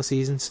couple of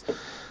seasons.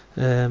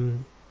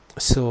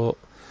 So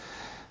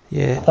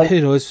yeah,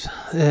 who knows?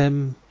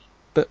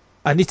 But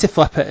I need to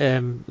flip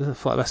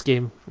this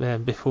game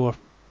before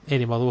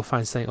any Motherwell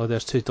fans think, oh,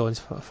 there's two Dons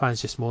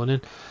fans just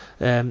moaning.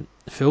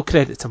 Full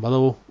credit to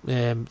Motherwell.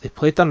 They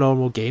played their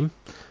normal game.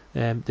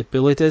 They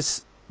bullied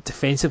us.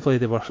 Defensively,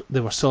 they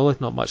were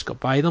solid. Not much got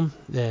by them.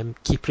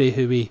 Kipre,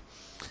 who we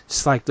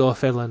slagged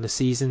off earlier in the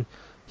season,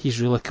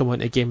 he's really come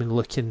into the game and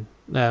looking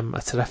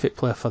a terrific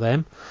player for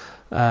them.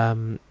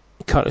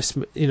 Curtis,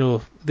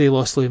 they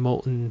lost Louis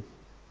Moulton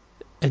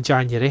in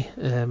January,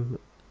 and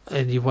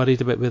you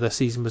worried about where the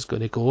season was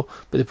going to go,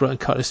 but they brought in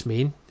Curtis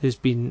Main, who's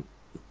been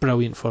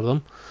brilliant for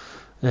them.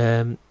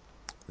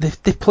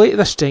 They play to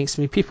their strengths.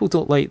 I mean, people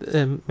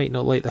might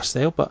not like their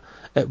style, but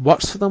it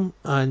works for them,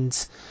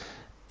 and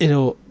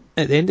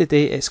at the end of the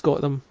day, it's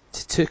got them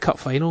to 2 cup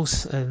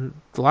finals, and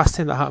the last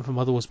time that happened for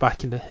Motherwell was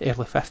back in the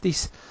early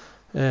 50s.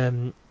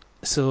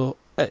 So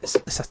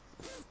it's a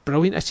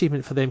brilliant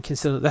achievement for them,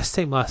 considering this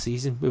time last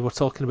season we were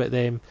talking about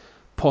them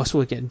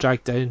possibly getting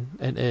dragged down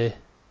into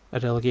a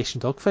relegation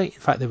dogfight. In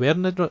fact, they were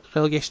in a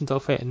relegation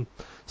dogfight and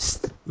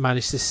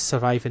managed to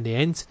survive in the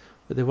end,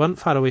 but they weren't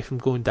far away from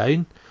going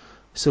down.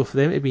 So for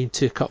them to be in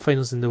 2 cup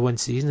finals in the one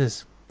season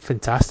is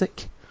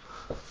fantastic.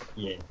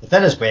 Yeah, they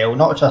did as well.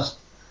 Not just,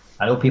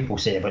 I know people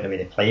say about the way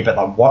they play, but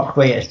their work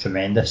rate is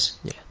tremendous.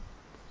 Yeah.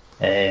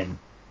 I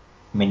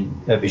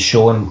mean, it was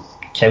shown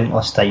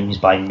countless times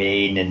by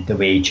Main and the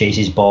way he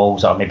chases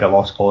balls or maybe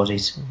lost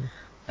causes.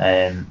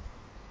 And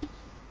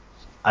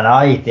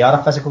they are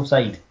a physical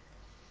side,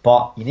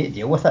 but you need to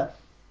deal with it.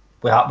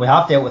 We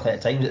have dealt with it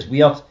at times. It's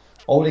weird.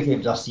 All the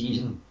games this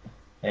season,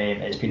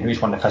 it's been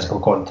who's won the physical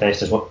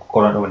contest is what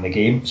going on in the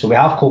game. So we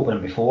have coped with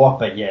them before,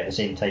 but yeah, at the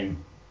same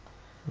time,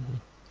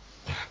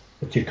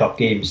 the 2 cup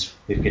games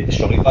we've got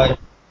destroyed by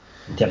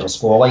in terms of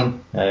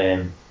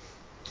scoreline.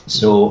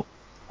 So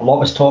a lot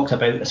was spoken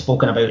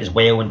about as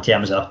well in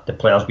terms of the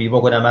players we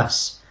were going to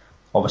miss.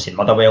 Obviously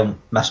Motherwell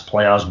missed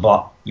players,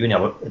 but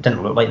it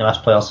didn't look like they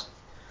missed players.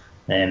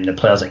 The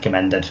players that came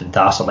in did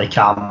fantastically.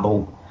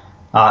 Campbell,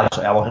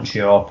 actually I wasn't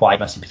sure why he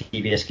missed the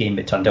previous game,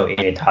 but it turned out he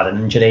had an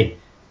injury.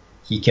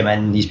 He came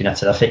in, he's been a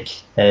terrific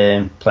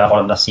player for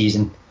them this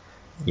season.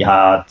 You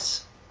had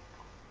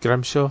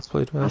Grimshaw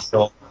played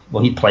well.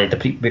 Well, he played the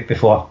week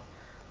before,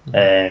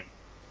 but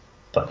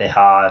they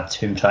had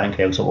whom trying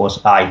to also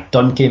was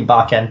Dunn came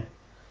back in,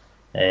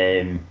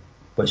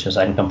 which was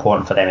I think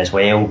important for them as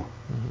well.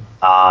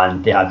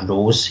 and they had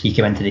Rose. He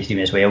came into the team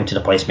as well to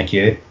replace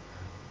McHugh.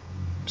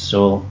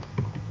 So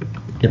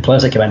the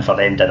players that came in for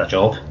them did a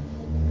job.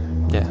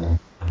 Yeah.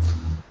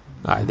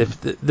 Aye,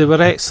 they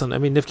were excellent. I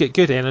mean, they've got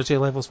good energy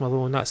levels,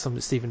 Motherwell, and that's something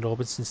that Stephen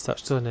Robinson's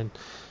touched on. And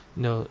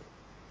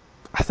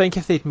I think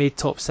if they'd made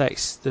top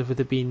 6, there would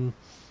have been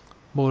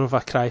more of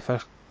a cry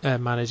for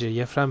manager of the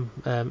year for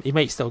him. He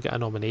might still get a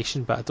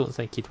nomination, but I don't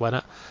think he'd win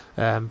it.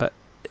 But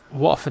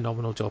what a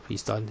phenomenal job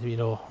he's done.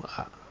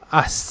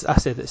 I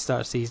said at the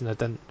start of the season I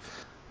didn't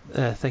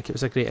think it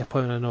was a great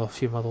appointment. I know a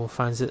few Motherwell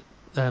fans that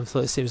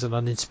thought it seems an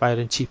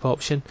uninspiring, cheap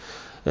option.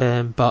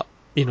 But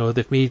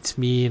they've made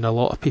me and a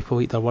lot of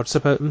people eat their words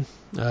about him.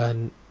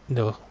 And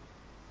no,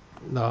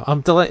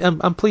 I'm delighted.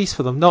 I'm pleased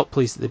for them. Not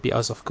pleased that they beat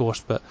us, of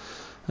course, but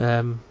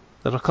they're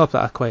a club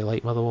that I quite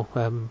like,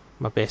 Motherwell.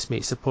 My best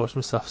mate supports them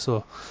and stuff,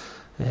 so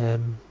I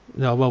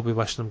will be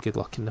wishing them good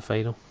luck in the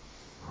final.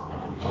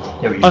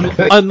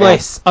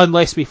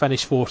 Unless we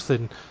finish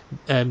 4th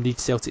and need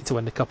Celtic to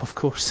win the cup, of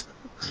course.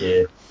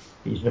 Yeah,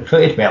 he's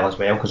recruited well as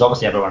well, because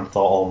obviously everyone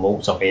thought,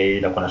 Molt's away,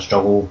 they're going to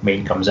struggle.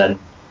 Main comes in.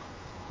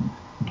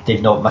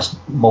 They've not missed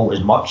Molt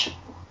as much,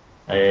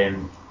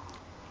 and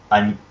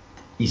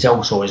he's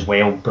also as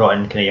well brought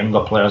in kind of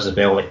younger players as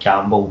well, like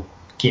Campbell,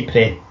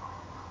 Kipre,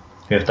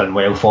 who have done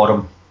well for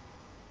him.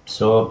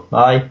 So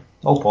aye,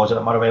 all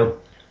positive, Motherwell.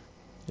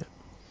 Yeah.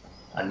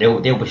 And they'll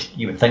be.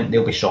 You would think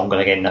they'll be stronger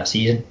again next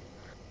season.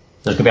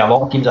 There's going to be a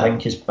lot of teams I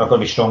think are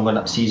going to be stronger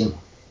next season,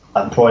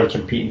 and probably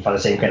competing for the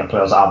same kind of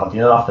players that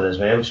Aberdeen are after as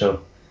well.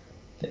 So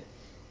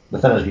the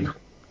thing is, we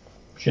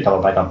should have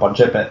a bigger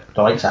budget, but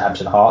the likes of Hibs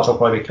and Hearts will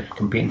probably be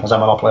competing for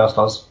some other players.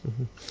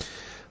 Mm-hmm.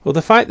 Well,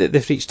 the fact that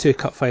they've reached 2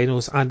 cup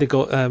finals and they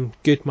got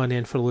good money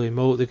in for Louis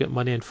Moult, they got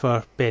money in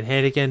for Ben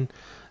Hennigan,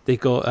 they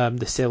got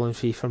the selling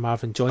fee for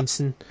Marvin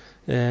Johnson,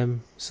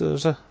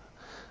 so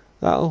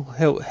that'll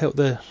help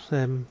the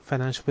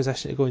financial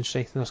position to go and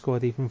strengthen their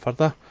squad even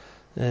further.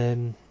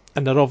 And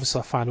they're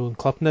obviously a fan-owned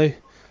club now,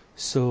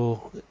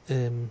 so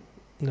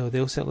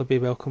they'll certainly be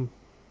welcome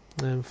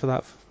for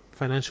that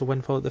financial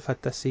windfall that they've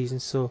had this season.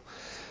 So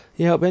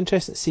yeah, it'll be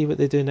interesting to see what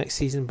they do next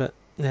season. But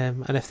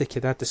and if they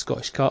could add the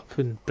Scottish Cup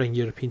and bring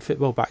European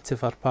football back to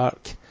Fir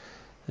Park,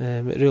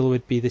 it really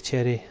would be the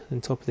cherry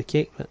on top of the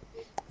cake. But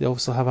they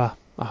also have a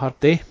hard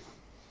day.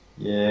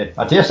 Yeah,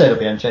 I dare say it'll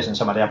be interesting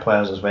some of their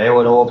players as well.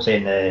 I know obviously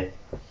in the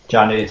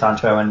January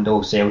transfer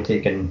window,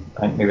 Celtic and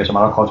I think maybe some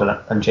other clubs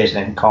are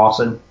interested in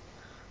Carson.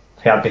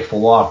 I've heard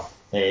before,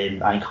 I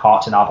think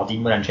Hearts and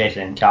Aberdeen were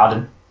interested in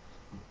Carden.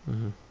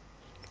 Mm-hmm.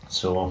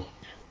 So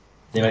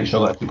they might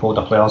struggle to keep hold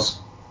of players.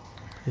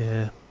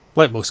 Yeah,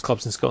 like most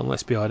clubs in Scotland,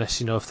 let's be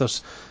honest, if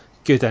there's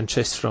good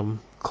interest from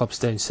clubs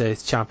down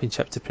south,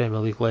 Championship to Premier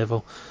League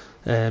level,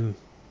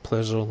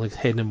 players are only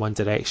heading in one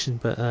direction.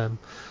 But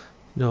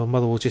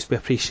Mother will just be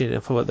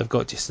appreciative for what they've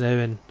got just now.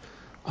 And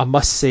I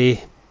must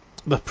say,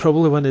 they're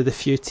probably one of the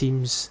few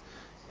teams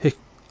who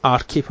are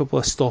capable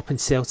of stopping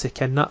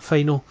Celtic in that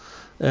final,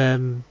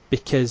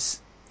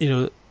 because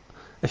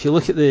if you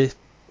look at the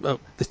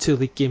 2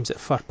 league games at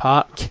Fir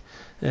Park,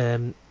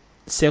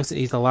 Celtic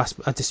needed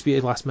a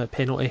disputed last minute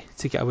penalty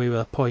to get away with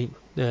a point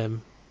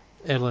early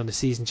in the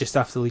season, just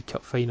after the League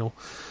Cup final,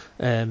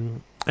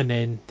 and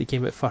then the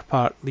game at Fir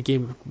Park,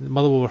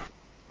 Motherwell were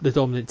the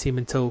dominant team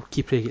until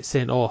Kipre gets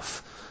sent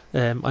off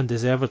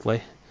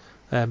undeservedly,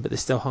 but they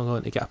still hung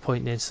on to get a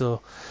point then.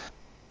 So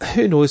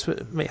who knows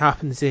what might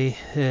happen today.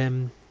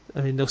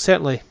 They'll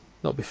certainly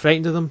not be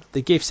frightened of them.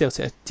 They gave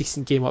Celtic a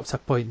decent game up to a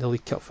point in the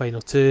League Cup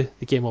final too.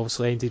 The game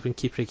obviously ended when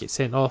Kipre gets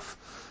sent off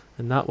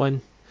in that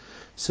one.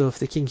 So if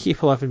they can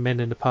keep 11 men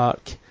in the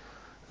park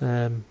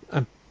and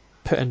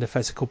put in the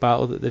physical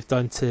battle that they've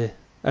done to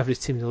every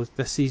team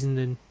this season,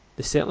 then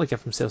they certainly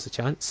give themselves a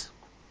chance.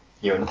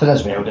 Yeah, and the thing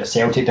as well that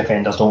Celtic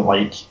defenders don't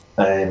like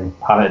having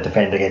to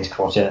defend against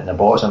crossing in the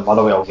box, and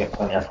Motherwell get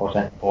plenty of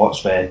crossing in the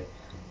box with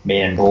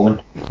May and Roman.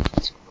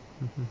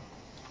 Mm-hmm.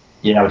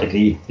 Yeah, I would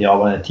agree. They are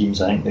one of the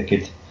teams I think that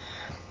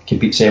could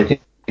beat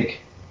Celtic,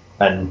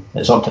 and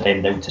it's up to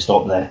them now to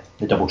stop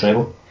the double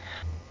treble.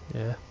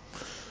 Yeah,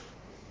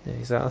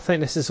 exactly. I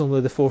think this is only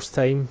the 4th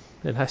time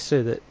in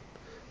history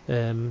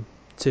that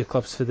 2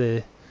 clubs for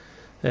the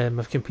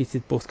have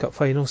competed both cup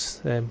finals.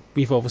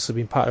 We've obviously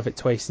been part of it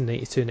twice in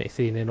 92,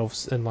 93 and then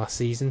obviously in last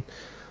season.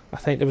 I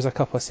think there was a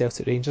couple of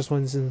Celtic Rangers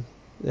ones in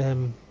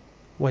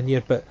one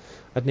year, but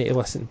I'd need to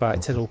listen back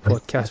to an old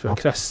podcast where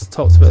Chris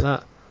talked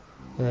about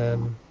that.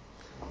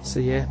 So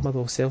yeah,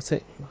 Motherwell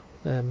Celtic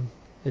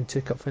in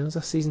 2 cup finals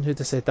this season. Who'd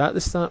have said that at the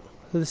start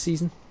of the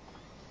season?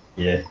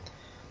 Yeah,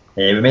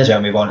 we may as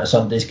well move on to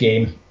Sunday's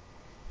game.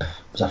 It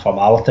was a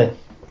formality.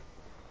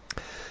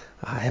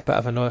 A bit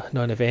of a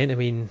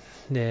non-event.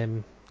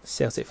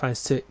 Celtic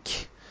fans took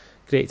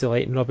great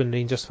delight in rubbing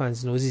Rangers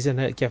fans' noses in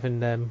it,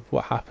 given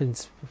what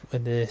happened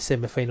in the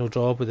semi-final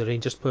draw with the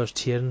Rangers players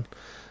cheering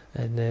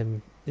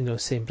and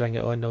saying bring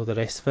it on and all the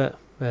rest of it.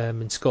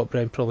 And Scott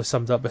Brown probably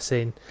summed up by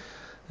saying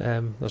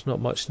there's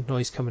not much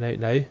noise coming out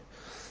now.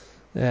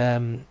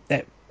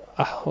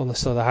 I only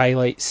saw the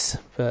highlights,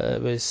 but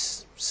it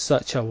was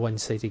such a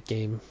one-sided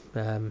game.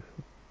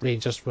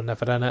 Rangers were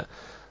never in it.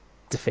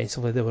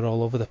 defensively they were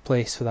all over the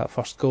place for that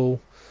first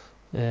goal.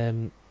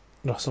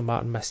 Russell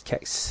Martin missed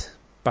kicks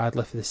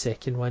badly for the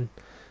second one.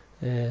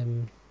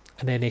 And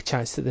any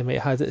chance that they might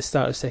have had at the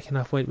start of the second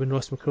half went when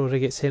Ross McCrory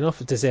gets sent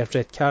off. A deserved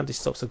red card, he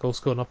stops a goal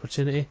scoring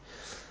opportunity.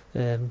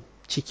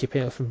 Cheeky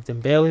penalty from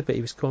Dembele, but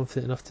he was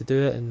confident enough to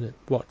do it and it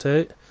worked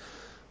out.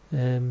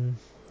 And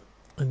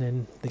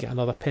then they get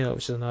another penalty,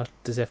 which is another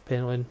deserved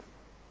penalty, and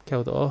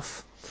killed it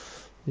off.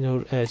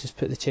 Just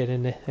put the cherry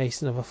in the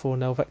icing of a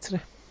 4-0 victory.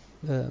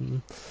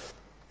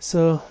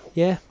 So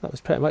yeah, that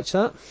was pretty much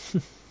that.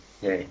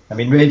 Yeah, I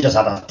mean, Rangers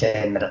had a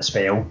 10-minute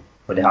spell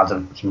where they had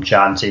some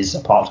chances.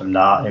 Apart from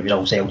that, it was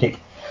all Celtic.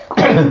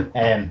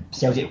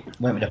 Celtic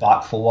went with the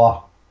back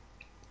four,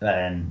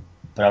 Brown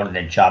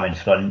and Cham in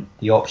front.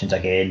 The options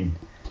again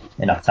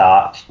in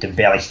attack.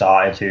 Dembele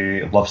started,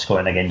 who loved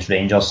scoring against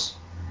Rangers.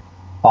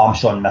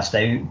 Armstrong missed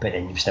out, but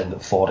then you've still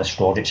got Forrest,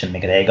 Rodrigues and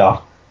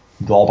McGregor,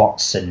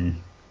 Roberts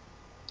and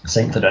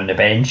Sinclair on the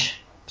bench.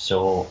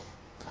 So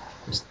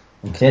it's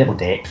incredible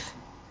depth.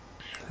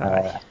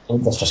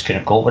 Rangers just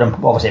couldn't cope with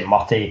him. Obviously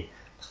Murty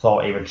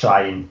thought he would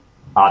try and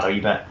add a wee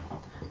bit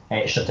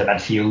extra to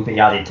midfield, but he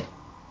added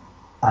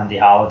Andy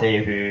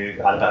Halliday,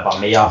 who had a bit of a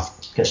mare,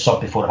 got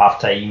subbed before half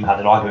time, had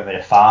an argument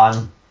with a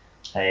fan.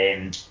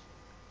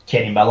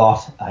 Kenny Miller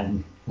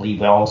and Lee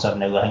Wallace have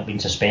now, I think, been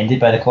suspended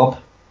by the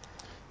club.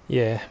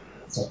 Yeah.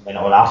 So went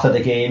on after the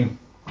game,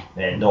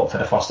 not for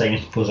the first time,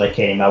 supposedly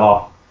Kenny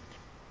Miller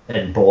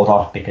in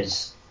border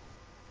because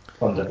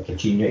under the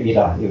Coutinho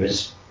era he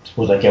was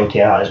supposedly guilty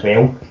of that as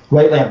well.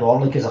 Rightly or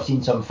wrongly, because I've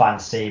seen some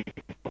fans say,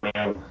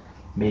 well,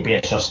 maybe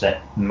it's just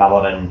that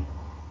Miller and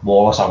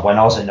Wallace are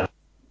winners in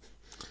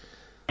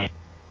the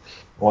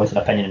voice of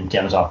opinion in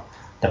terms of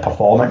the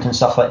performance and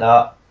stuff like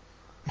that.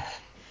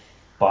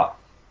 But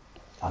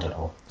I don't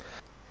know.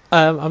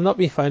 I'm not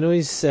being fan. I know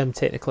he's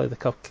technically the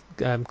club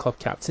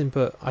captain,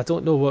 but I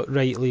don't know what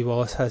right Lee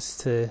Wallace has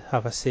to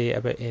have a say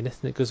about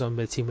anything that goes on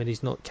with the team when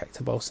he's not kicked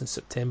a ball since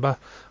September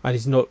and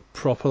he's not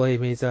properly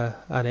made an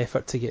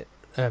effort to get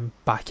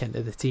back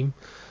into the team.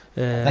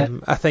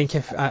 I think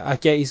if I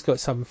get he's got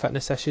some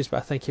fitness issues, but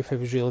I think if he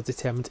was really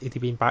determined, he'd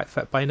have been back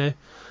fit by now.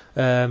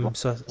 The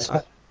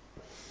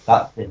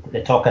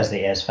talk is that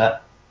he is fit,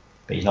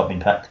 but he's not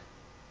been picked.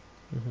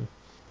 Mm-hmm.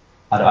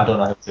 I don't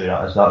know how true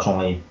that is. That's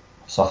only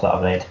stuff that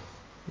I've read.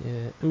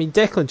 Yeah, I mean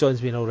Declan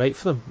John's been all right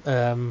for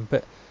them,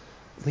 but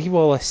Lee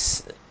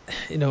Wallace,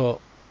 he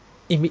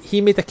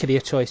made a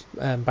career choice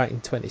back in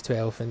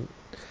 2012, and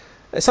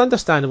it's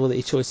understandable that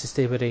he chose to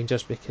stay with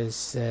Rangers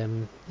because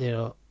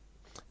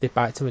they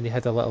backed him when he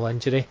had a little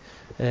injury.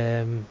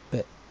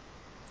 But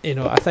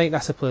I think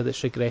that's a player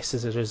that's regressed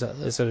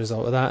as a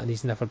result of that, and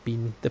he's never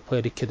been the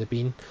player he could have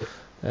been.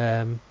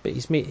 But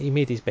he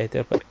made his bed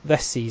there. But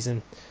this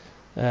season,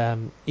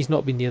 he's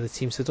not been near the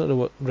team, so I don't know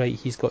what right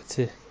he's got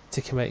to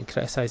come out and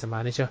criticise a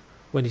manager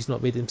when he's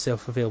not made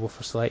himself available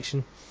for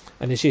selection.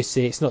 And as you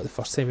say, it's not the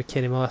first time with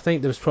Kenny Miller. I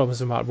think there was problems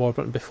with Mark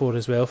Warburton before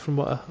as well, from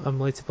what I'm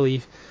led to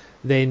believe.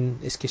 Then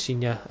it's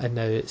Caixinha, and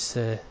now it's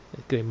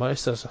Graham Murray.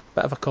 So there's a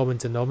bit of a common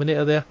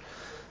denominator there.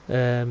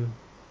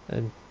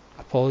 And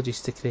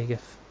apologies to Craig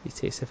if he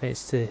takes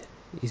offence to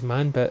his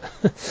man, but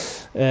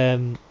at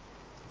the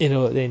end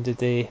of the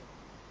day,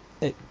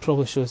 it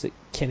probably shows that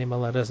Kenny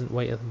Miller isn't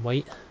whiter than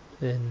white,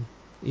 and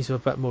he's a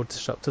bit more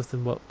disruptive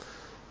than what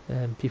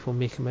people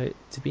make him out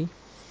to be.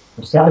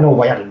 I'm certainly no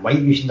whiter than white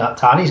using that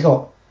tan he's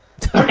got.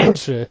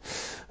 True.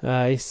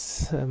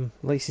 He's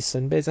likes his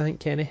sunbeds, I think,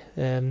 Kenny.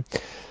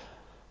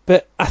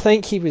 But I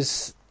think he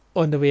was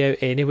on the way out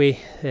anyway.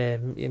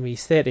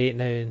 He's 38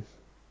 now, and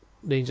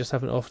Rangers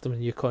haven't offered him a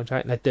new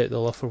contract, and I doubt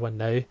they'll offer one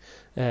now.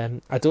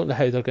 I don't know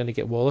how they're going to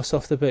get Wallace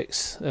off the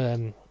books,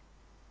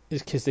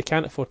 because they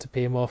can't afford to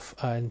pay him off,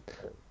 and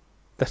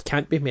there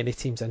can't be many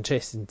teams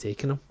interested in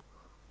taking him.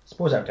 I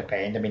suppose it would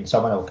depend. I mean,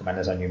 someone will come in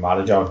as a new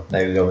manager now.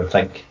 They would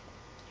think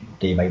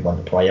they might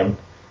want to play him.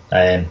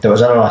 There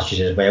was other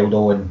issues as well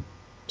though. On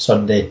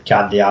Sunday,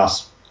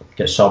 Candias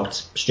got subbed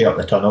straight up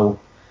the tunnel.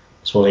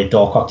 So like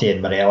Doherty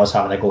and Morelos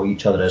having a go at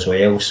each other as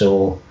well.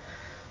 So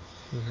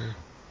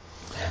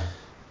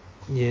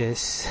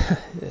yes,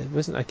 it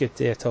wasn't a good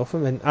day at all for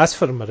him. And as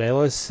for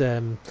Morelos,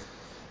 there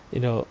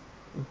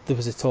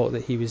was a talk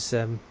that he was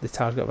the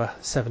target of a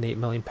 £7-8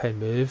 million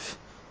move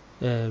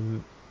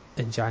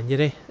in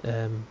January,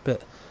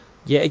 but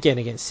yet again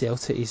against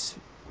Celtic he's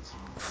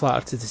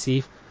flattered to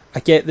deceive. I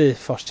get the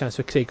first chance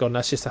with Craig Gordon,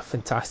 that's just a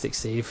fantastic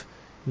save.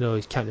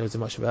 You can't really do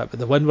much about it, but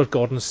the one where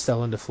Gordon's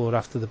still on the floor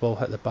after the ball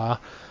hit the bar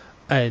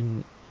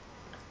and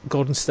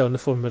Gordon's still on the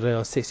floor and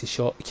Morelos takes his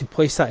shot, he can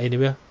place that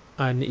anywhere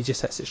and he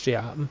just hits it straight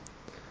at him.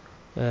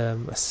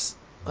 It's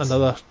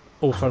another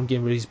Old Firm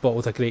game where he's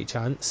bottled a great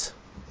chance.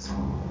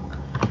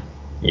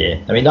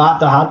 Yeah, I mean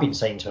there had been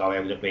signs for a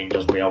while that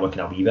Rangers were looking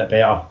a wee bit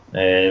better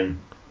than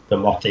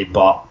Murty,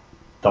 but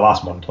the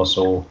last month or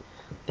so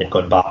they've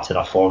gone back to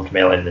their form from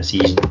earlier in the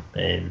season.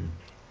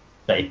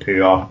 Pretty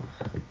poor,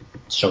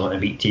 struggling to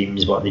beat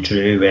teams, but they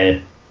drew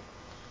with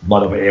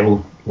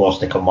Motherwell,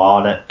 lost to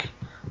Kilmarnock,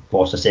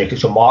 lost to Celtic.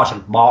 So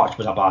March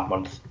was a bad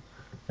month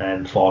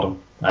for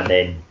them, and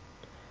then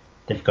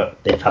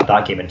they've had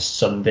that game on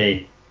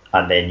Sunday,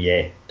 and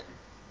then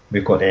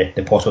we've got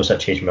the possible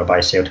situation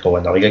whereby Celtic will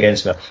win the league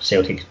against them if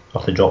Celtic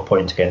have to drop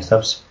points against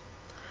us.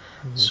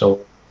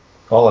 So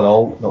all in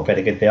all, not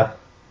very good there.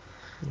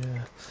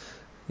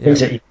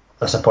 Makes it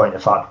disappointing the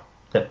fact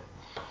that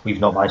we've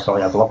not managed to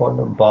lay a glove on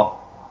them, but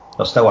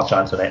there's still a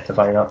chance of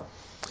rectifying that.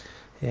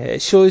 Yeah,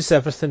 it shows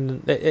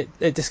everything.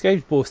 It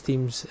describes both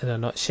teams in a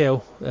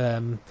nutshell.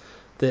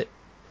 That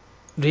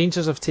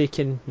Rangers have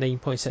taken 9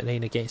 points at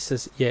 9 against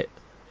us, yet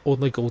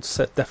only goals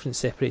difference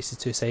separates the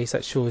two sides.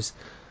 That shows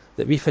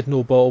that we've had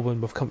no ball when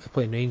we've come to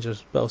play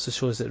Rangers, but also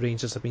shows that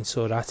Rangers have been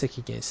so erratic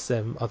against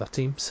other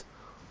teams.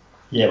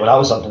 Yeah, well, that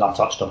was something I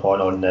touched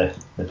upon on the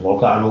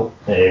blog that I wrote.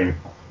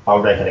 I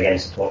reckon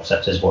against the top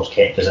six is what's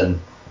kept us in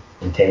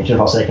contention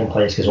for second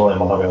place, because only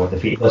Motherwell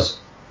defeated us.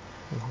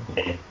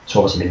 It's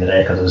obviously been the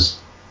record is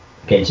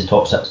against the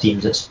top six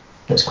teams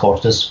that's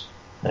cost us.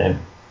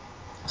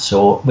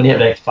 So we need to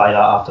rectify that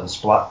after the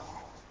split.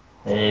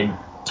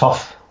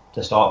 Tough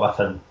to start with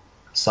on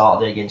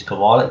Saturday against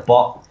Kilmarnock,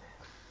 but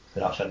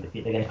we're actually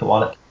undefeated against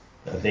Kilmarnock.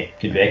 A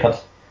good record.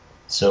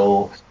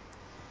 So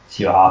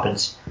see what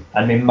happens.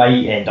 And we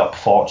might end up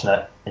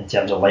fortunate in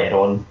terms of later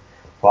on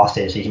last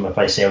day of the season we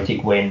play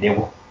Celtic when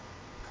they'll,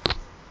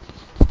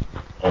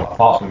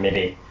 apart from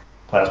maybe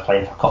players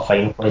playing for cup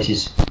final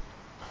places.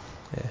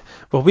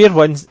 Well, we're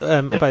one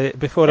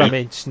before I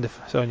mentioned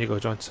on you go,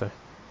 John. Sorry.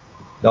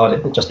 No,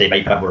 just they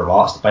might be more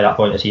relaxed by that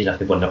point of the season if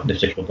they've won the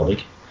Super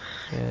League.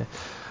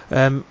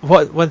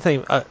 One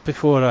thing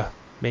before I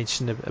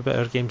mentioned about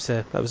our games,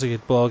 that was a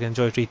good blog. I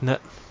enjoyed reading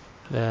it.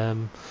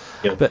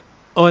 But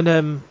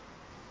on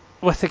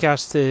with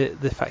regards to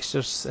the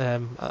fixtures, I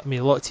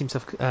mean, a lot of teams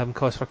have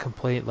cause for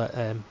complaint. Like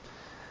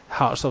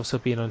Hearts also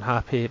being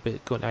unhappy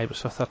about going to Ibrox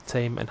for a third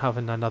time and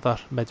having another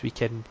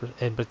midweek in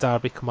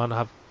Derby come on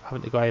and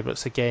having to go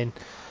Ibrox again.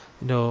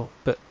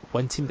 But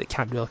one team that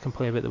can't really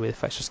complain about the way the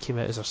fixtures came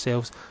out is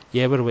ourselves.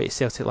 Yeah, we're away to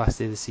Celtic last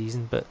day of the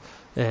season, but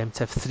to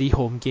have 3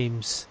 home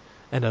games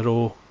in a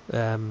row,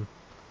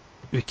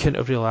 we couldn't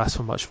have really asked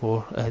for much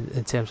more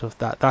in terms of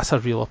that. That's a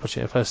real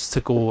opportunity for us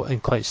to go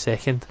and clinch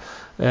second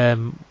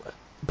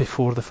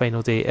before the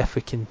final day if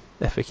we can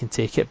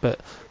take it.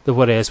 But the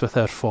worry is with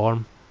our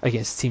form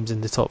against teams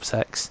in the top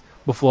 6,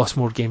 we've lost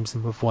more games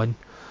than we've won.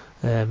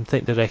 I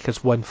think the record's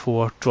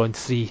 1-4, drawn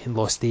 3 and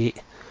lost 8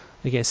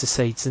 against the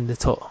sides in the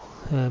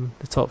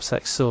top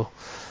 6, so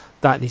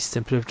that needs to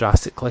improve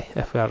drastically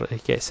if we are to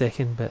get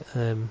second. But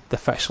the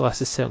fixture list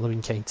has certainly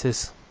been kind to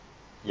us.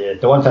 Yeah,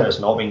 the one thing that's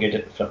not been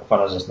good for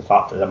us is the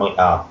fact that the amount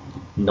of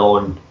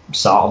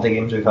non-Saturday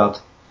games we've had.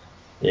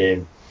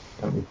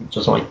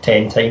 Just like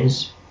 10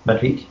 times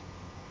midweek.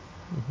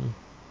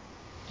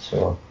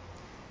 So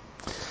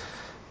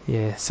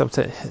yeah,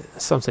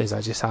 sometimes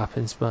that just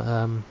happens,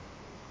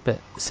 but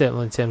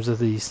certainly in terms of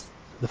the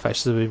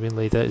fixtures that we've been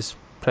laid out is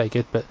pretty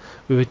good. But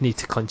we would need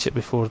to clinch it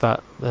before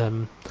that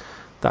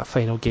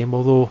final game.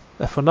 Although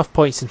if we're enough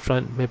points in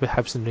front, maybe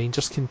Hibs and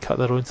Rangers can cut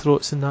their own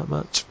throats in that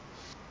match.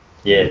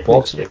 Yeah,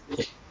 Bob's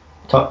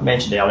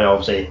mentioned earlier,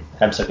 obviously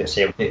Hibs have got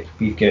Celtic,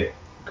 we've got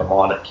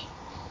Kilmarnock,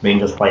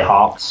 Rangers play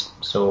Hearts,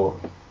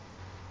 so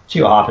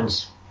see what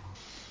happens.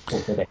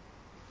 Hopefully.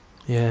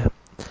 Yeah.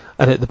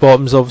 And at the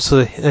bottom's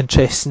obviously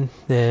interesting.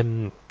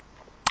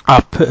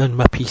 I put in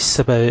my piece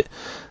about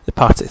the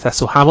Partick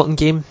Thistle Hamilton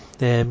game.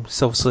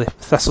 It's obviously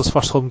Thistle's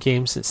first home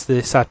game since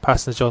the sad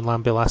passing of John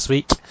Lambie last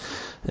week,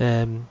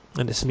 and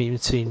it's a meeting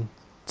between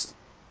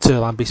two of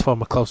Lambie's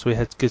former clubs where we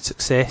had good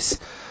success.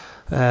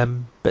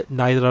 But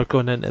neither are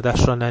going into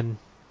this run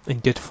in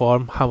good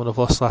form. Hamilton have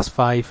lost the last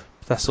 5.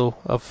 Thistle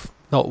have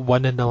not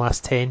won in the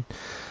last 10.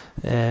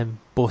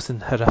 Both in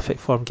horrific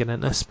form getting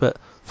into this. But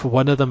for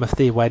one of them, if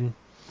they win,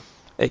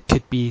 it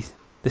could be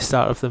the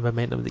start of the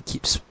momentum that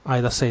keeps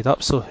either side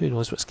up. So who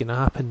knows what's going to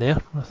happen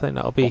there. I think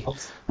that'll be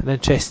an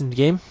interesting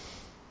game.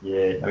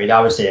 Yeah, I mean,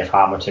 I would say if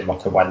Hamilton were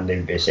to win, they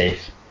would be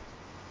safe.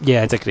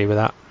 Yeah, I'd agree with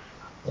that.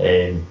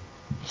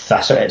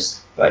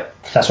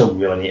 Thistle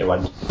really need to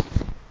win,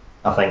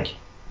 I think,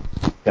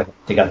 to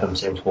give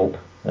themselves hope.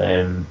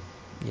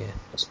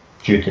 It's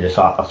due to the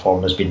fact their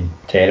form has been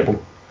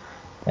terrible.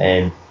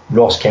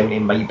 Ross County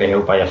might be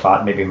helped by the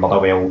fact maybe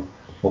Motherwell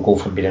will go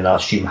from being an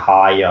assumed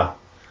high or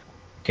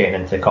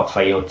getting into the cup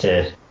final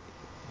to,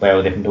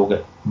 well, they've not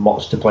got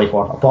much to play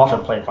for apart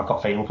from playing for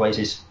cup final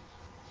places,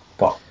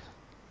 but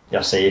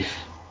they're safe.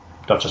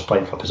 They're just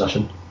playing for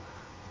position.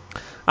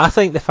 I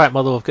think the fact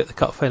Motherwell have got the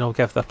cup final will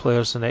give their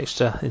players an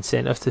extra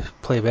incentive to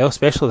play well,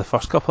 especially the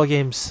first couple of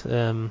games,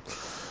 and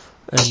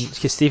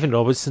because Stephen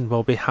Robinson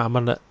will be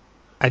hammering it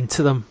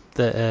into them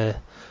that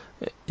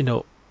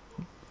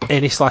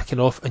any slacking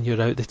off and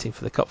you're out the team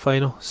for the cup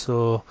final.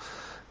 So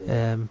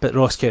but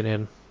Ross County are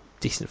in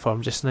decent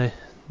form just now.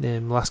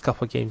 Last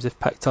couple of games they've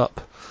picked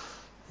up,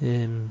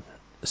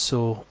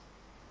 so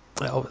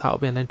that'll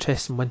be an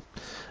interesting one.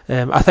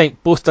 I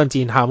think both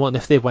Dundee and Hamilton,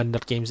 if they win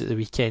their games at the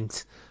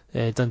weekend,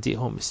 Dundee at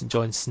home to St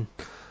Johnstone,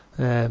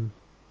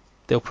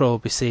 they'll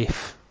probably be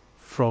safe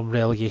from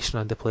relegation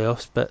and the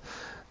playoffs. But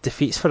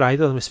defeats for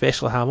either of them,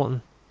 especially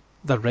Hamilton,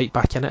 they're right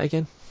back in it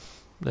again.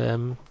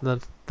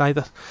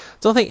 Neither.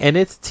 Don't think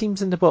any of the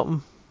teams in the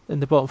bottom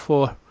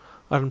four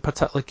are in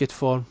particularly good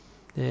form,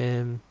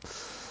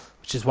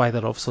 which is why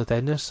they're obviously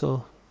down there.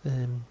 So,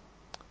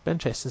 be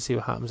interesting to see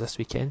what happens this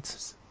weekend.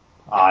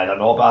 I don't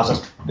know, but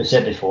as we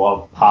said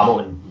before,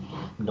 Hamilton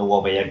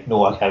know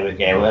how to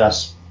get out of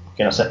this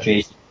kind of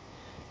situation,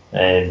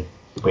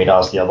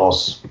 whereas the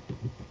others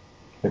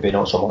maybe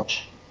not so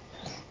much.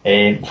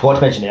 Forgot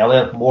to mention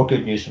earlier, more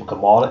good news from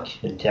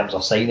Kilmarnock in terms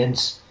of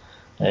signings.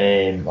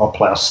 Our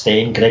player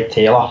staying, Greg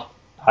Taylor,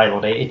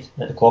 highly rated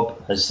at the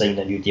club, has signed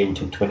a new deal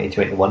until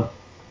 2021.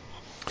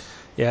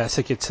 Yeah, it's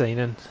a good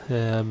signing.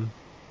 A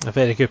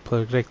very good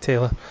player, Greg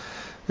Taylor.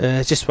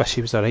 I just wish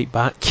he was a right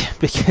back,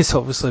 because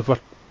obviously we're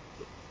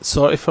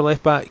sorted for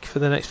left back for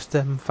the next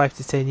 5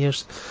 to 10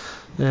 years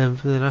for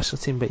the national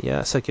team. But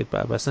yeah, it's a good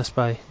bit of business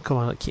by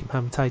Kilmarnock keeping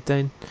him tied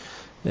down.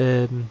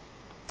 But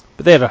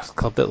they're a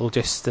club that will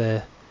just,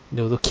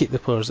 they'll keep the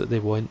players that they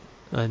want,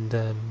 and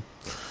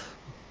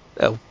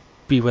it'll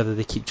be whether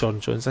they keep Jordan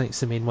Jones. I think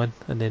it's the main one,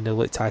 and then they'll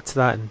look to add to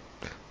that and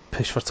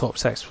push for top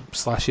 6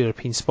 /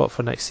 European spot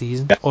for next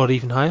season, or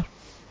even higher.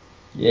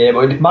 Yeah,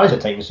 but manage at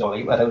times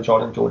alright without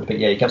Jordan Jones, but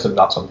yeah, he gives them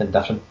that something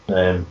different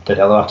to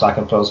the other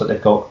attacking players that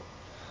they've got.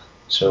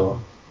 So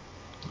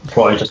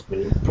probably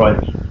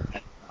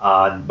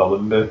and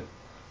Malumbu,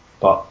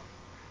 but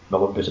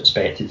Malumbu's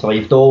expected to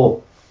leave,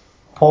 though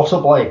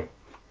possibly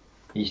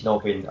he's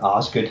not been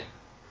as good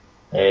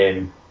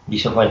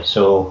recently,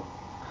 so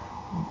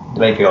they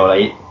might be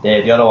alright.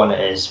 The other one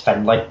is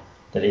Finlay,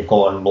 that they've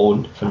got on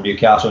loan from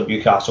Newcastle.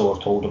 Newcastle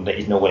have told him that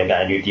he's not going to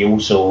get a new deal,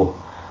 so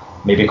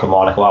maybe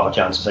Kilmarnock will have a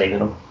chance of signing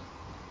him.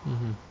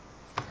 Mm-hmm.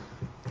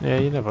 Yeah,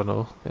 you never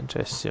know.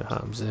 Interesting to see what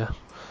happens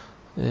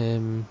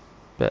there.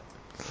 But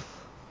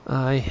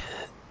I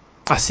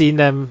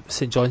seen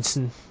St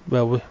Johnstone.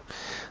 Well,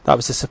 that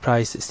was a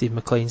surprise that Steve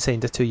McLean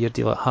signed a 2-year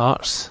deal at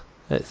Hearts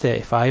at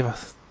 35. I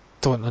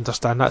don't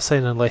understand that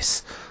sign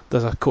unless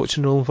there's a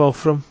coaching role involved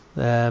for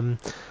him.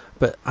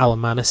 But Alan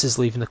Manus is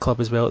leaving the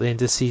club as well at the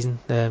end of the season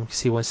because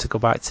he wants to go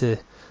back to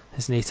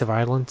his native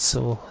Ireland.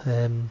 So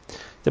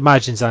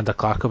imagine Zander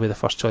Clark will be the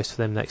first choice for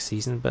them next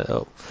season. But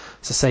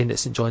it's a sign that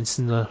St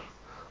Johnstone are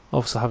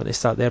obviously having to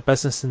start their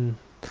business, and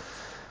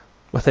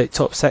without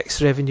top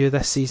 6 revenue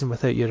this season,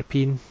 without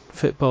European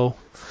football,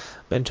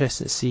 be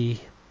interesting to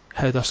see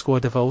how their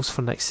squad evolves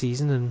for next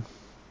season,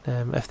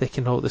 and if they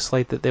can hold the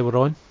slide that they were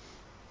on.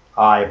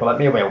 Aye, well, it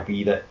may well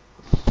be that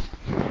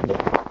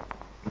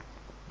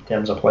in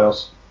terms of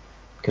players,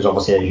 because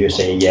obviously, as you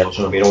say, yeah, there's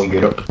going to be no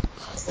Europe.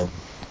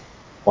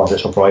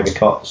 Budgets will probably be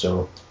cut,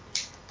 so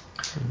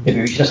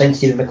maybe we should have signed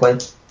Stephen McLean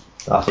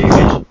after you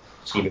mentioned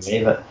Stephen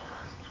May, but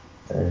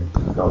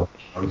no.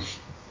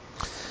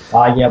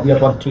 Yeah, we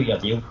have 1 2-year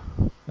deal.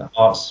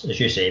 Hearts, as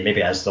you say,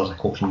 maybe there's a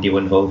coaching deal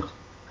involved.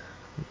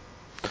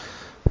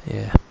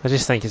 Yeah, I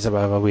just think it's a bit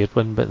of a weird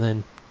one, but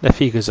then if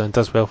he goes on and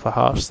does well for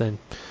Hearts, then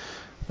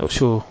it'll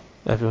show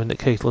everyone that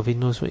Craig Levein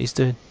knows what he's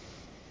doing.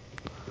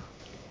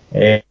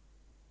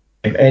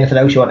 Anything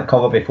else you want to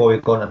cover before we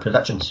go on to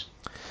predictions?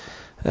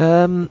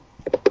 I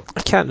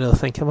can't really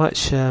think of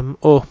much.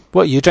 What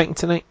are you drinking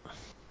tonight?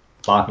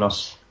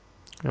 Magnus.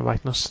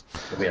 Magnus.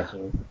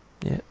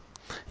 Yeah.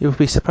 You'll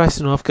be surprised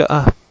to know I've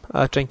got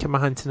a drink in my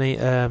hand tonight.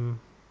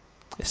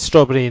 It's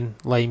strawberry and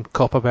lime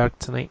Copperberg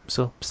tonight,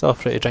 so still a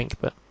fruity drink,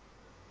 but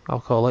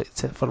alcoholic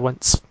for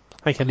once.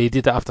 I think I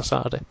needed it after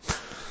Saturday.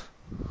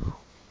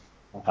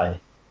 Okay.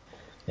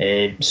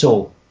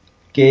 So,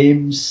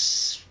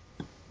 games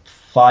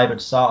 5 on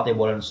Saturday,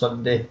 1 on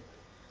Sunday.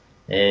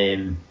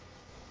 Hibs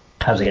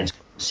against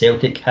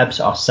Celtic.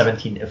 Hibs are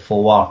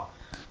 17-4.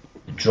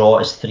 The draw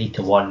is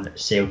 3-1.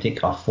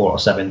 Celtic are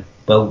 4-7.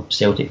 Will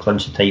Celtic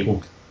clinch the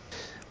title?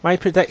 My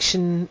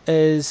prediction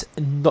is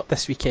not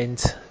this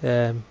weekend,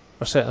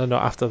 or certainly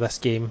not after this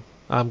game.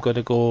 I'm going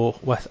to go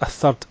with a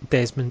third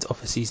Desmond of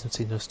the season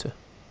between those two.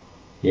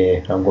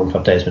 Yeah, I'm going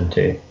for Desmond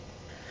too.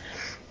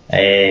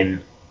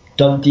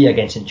 Dundee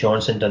against St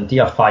Johnstone. Dundee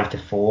are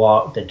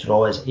 5-4. The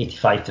draw is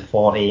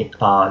 85-40,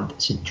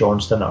 and St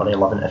Johnstone are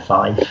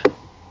 11-5.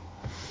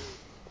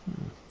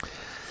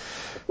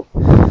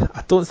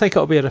 I don't think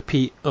it'll be a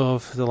repeat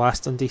of the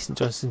last Dundee St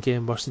Johnstone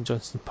game where St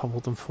Johnstone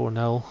pummeled them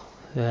 4-0.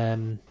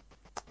 I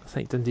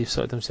think Dundee have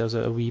sorted themselves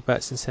out a wee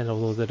bit since then,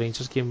 although the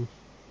Rangers game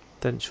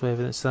didn't show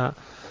evidence of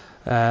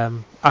that.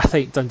 I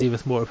think Dundee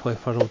with more to play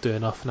for will do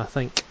enough, and I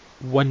think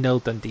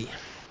 1-0 Dundee.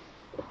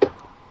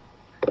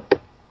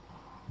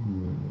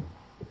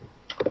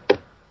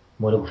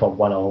 We'll look for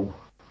 1-0.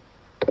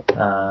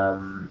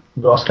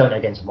 Ross County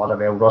against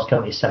Motherwell. Ross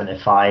County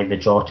 7-5. The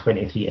draw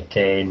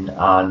 23-10,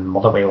 and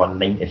Motherwell are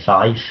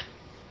 9-5.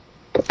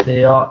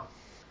 They are.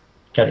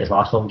 County's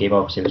last home game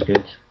obviously was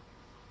good.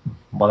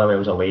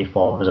 Motherwell's away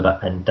form was a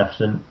bit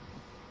indifferent.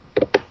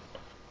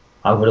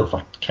 I would look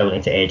for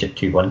County to edge at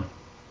 2-1.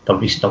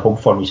 Their home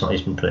form recently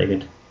has been pretty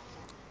good.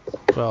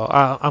 Well,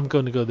 I'm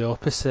going to go the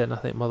opposite, and I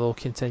think Motherwell will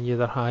continue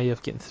their high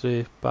of getting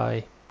through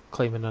by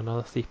claiming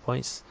another 3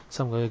 points.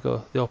 So I'm going to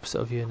go the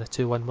opposite of you in a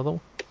 2-1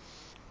 Motherwell.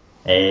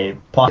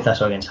 Partick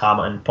Thistle against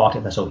Hamilton.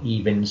 Partick Thistle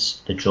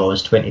evens. The draw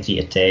is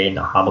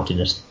 23-10. Hamilton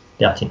is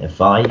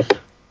 13-5.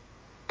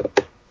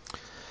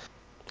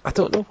 I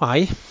don't know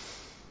why,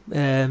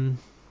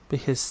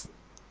 because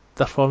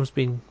their form's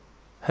been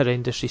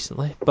horrendous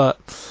recently, but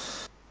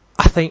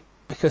I think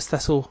because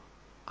Thistle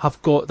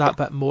have got that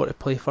bit more to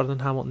play for than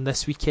Hamilton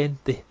this weekend,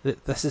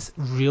 this is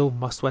real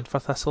must-win for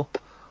Thistle.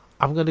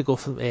 I'm going to go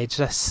for them to edge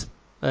this,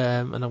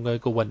 and I'm going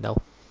to go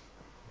 1-0.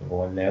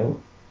 1-0.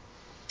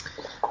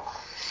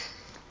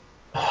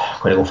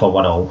 I'm going to go for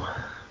 1-0.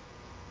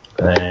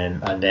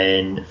 And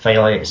then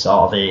finally,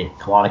 Saturday,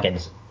 Kilmarnock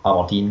against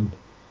Aberdeen.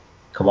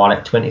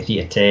 Kilmarnock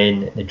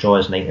 23-10. The draw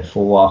is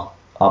 9-4.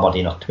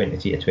 Aberdeen are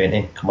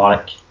 23-20.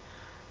 Kilmarnock,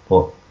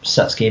 what,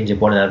 6 games they've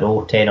won in a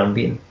row, 10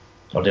 unbeaten,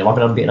 or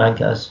 11 unbeaten, I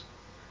think it is.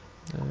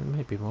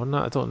 Maybe more than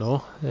that, I don't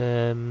know.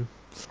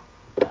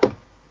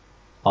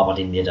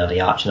 Aberdeen made a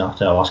reaction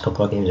after the last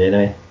couple of games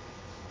anyway.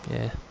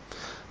 Yeah,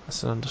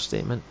 that's an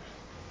understatement.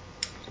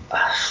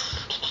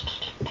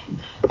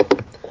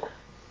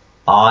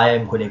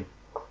 I'm going to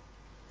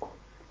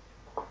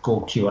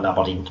go 2 on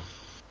Aberdeen.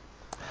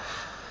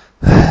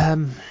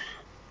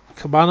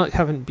 Kilmarnock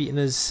haven't beaten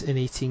us in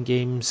 18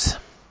 games.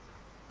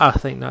 I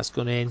think that's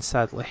going to end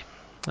sadly.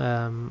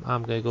 I'm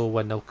going to go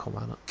 1-0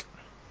 Kilmarnock.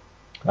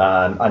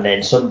 And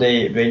then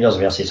Sunday, Rangers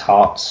versus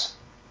Hearts.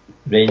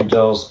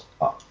 Rangers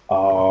are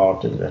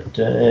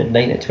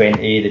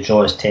 9-20. The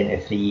draw is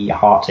 10-3.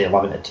 Hearts are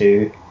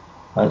 11-2.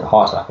 I think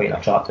Hearts are quite an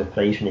attractive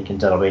price when you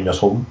consider Rangers'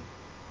 home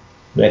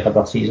record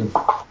this season.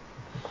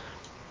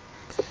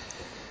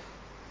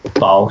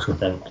 But I also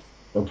think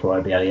there'll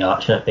probably be a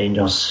reaction at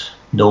Rangers.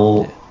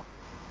 No,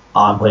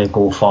 I'm going to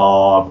go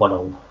for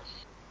 1-0.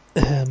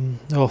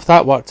 Well, if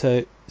that worked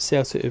out,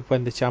 Celtic would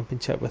win the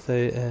championship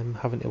without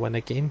having to win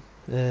a game.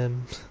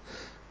 With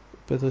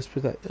those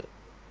predictions.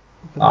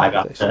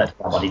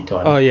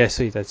 Oh yeah,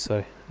 so you did.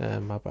 Sorry,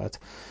 my bad.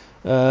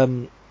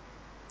 So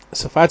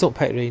if I don't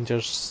pick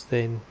Rangers,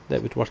 then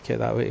that would work out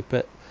that way.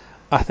 But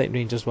I think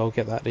Rangers will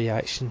get that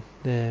reaction.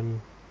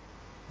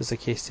 There's a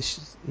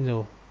case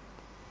to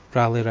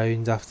rally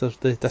round after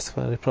the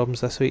disciplinary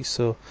problems this week.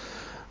 So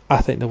I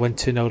think they'll win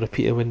 2-0,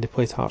 repeated when they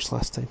played Hearts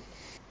last time.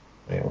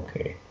 Right,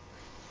 okay.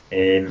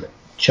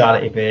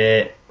 Charity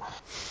bet.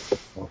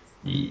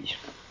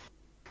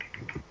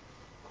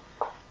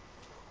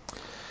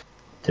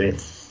 Do we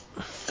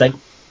think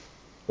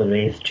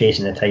we're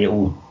chasing the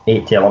title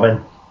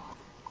 8-11?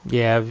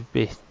 Yeah, I would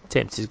be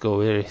tempted to go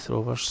with Wraith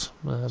Rovers.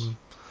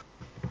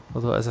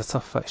 Although it is a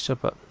tough fixture,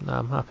 but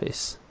I'm happy to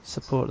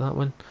support that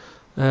one.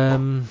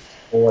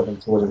 4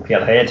 than chosen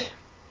Peterhead.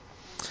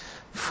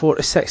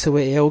 4-6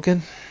 away to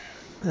Elgin.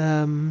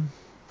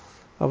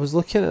 I was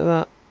looking at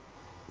that.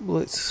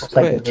 Looks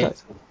quite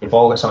attractive. They've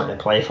all got something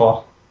to play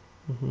for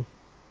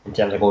in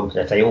terms of going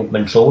for the title.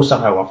 Montrose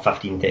somehow are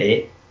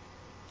 15-8.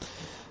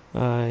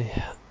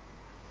 Aye.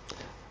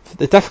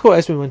 The difficulty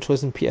is with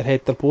Montrose and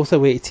Peterhead, they're both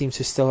away to teams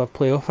who still have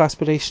playoff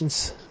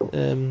aspirations,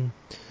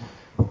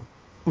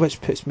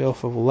 which puts me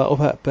off a little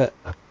bit. But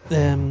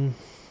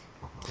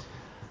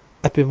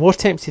I'd be more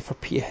tempted for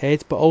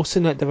Peterhead, but also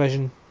in that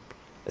division,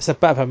 it's a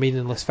bit of a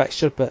meaningless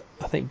fixture. But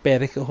I think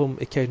Berwick at home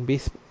to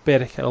Cowdenbeath,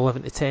 Berwick at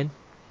 11-10.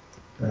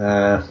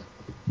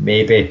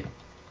 Maybe.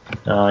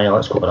 Yeah,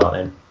 let's go with that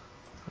then.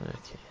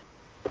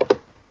 Okay.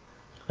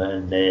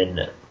 And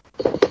then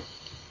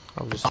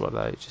I'll just work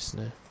that out just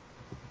now.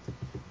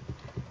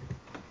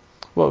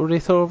 What were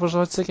Wraith Rovers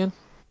odds again?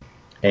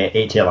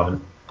 8-11.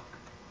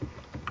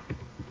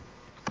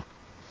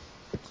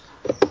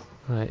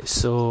 Right,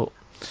 so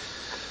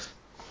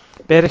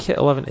Berwick at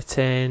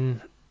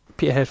 11-10,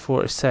 Peterhead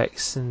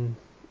 4-6, and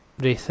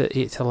Wraith at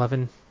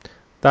 8-11.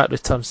 That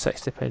returns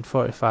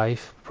 £60.45,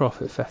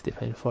 profit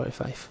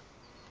 £50.45.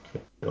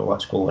 So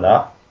let's go with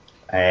that.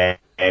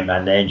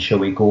 And then shall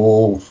we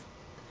go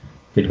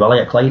Good Willie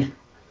at Clyde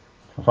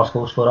for first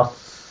goal scorer?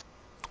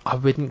 I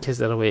wouldn't, because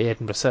they're away to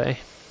Edinburgh City.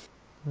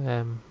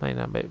 That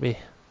might be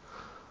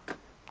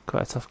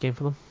quite a tough game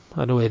for them.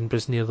 I know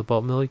Edinburgh's near the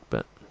bottom of the league,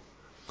 but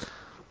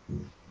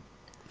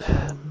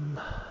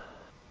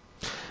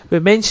we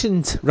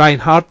mentioned Ryan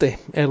Hardy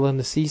earlier in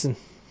the season.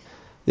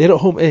 They're at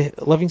home to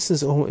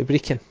Livingston's at home to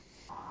Brecon.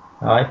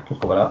 Aye,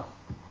 let's go with that.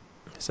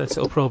 Since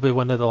it'll probably be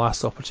one of the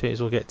last opportunities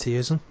we'll get to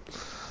use him.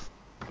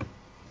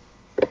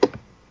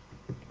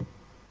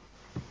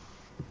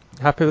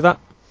 Happy with that?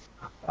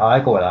 Aye,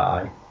 go with that,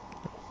 aye.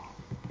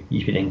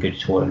 He's been in good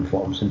scoring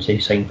form since he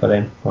signed for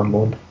them on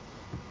loan.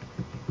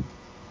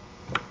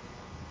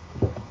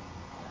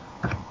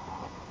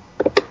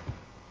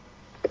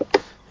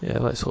 Yeah,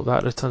 let's hope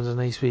that returns a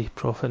nice wee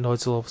profit, and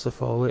odds will obviously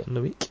fall later in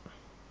the week.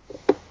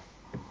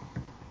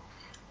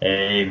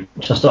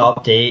 Just an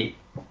update,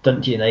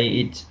 Dundee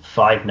United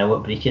 5-0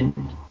 at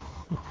Brecon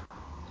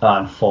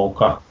and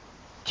Falkirk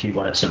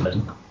 2-1 at St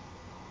Mirren.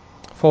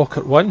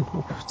 Falkirk won?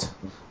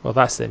 Well,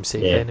 that's them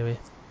safe anyway.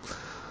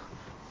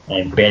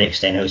 Berwick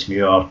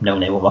Stenhousemuir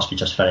 0-0 must be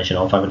just finishing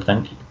off, I would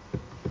think.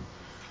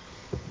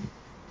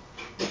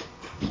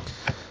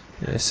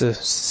 Yeah, so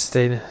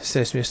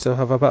Stenhousemuir still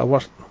have a bit of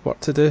work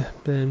to do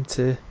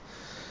to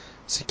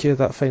secure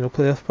that final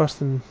playoff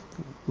berth in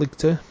League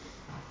 2.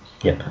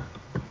 Yep.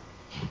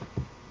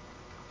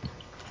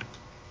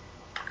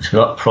 So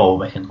that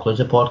probably concludes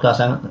the podcast,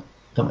 I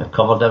think we've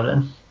covered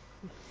everything.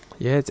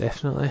 Yeah,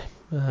 definitely.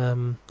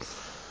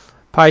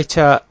 Pie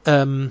chat,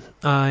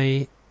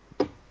 I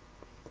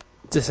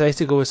decided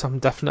to go with something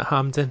different at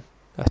Hampden,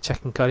 a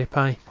chicken curry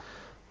pie,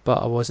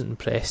 but I wasn't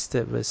impressed.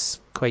 It was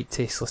quite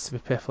tasteless, to be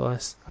perfectly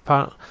honest.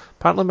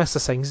 Apparently Mr.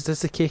 Sings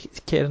does the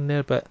catering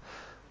there, but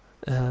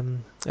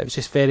it was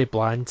just very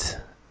bland,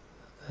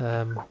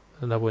 and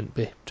I wouldn't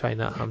be trying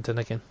that at Hampden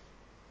again.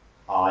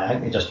 I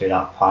think they just do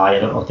that pie. I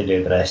don't know what to do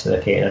with the rest of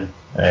the catering.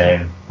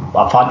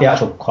 I've had the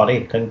actual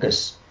curry. I think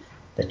it's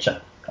the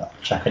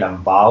chicken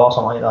and bao or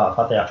something like that. I've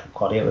had the actual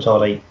curry. It was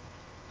alright.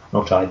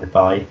 Not tried the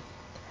pie.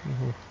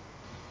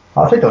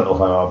 I actually don't know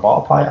if I've ever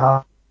bought a pie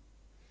at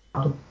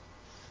Hampden.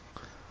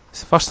 It's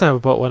the first time I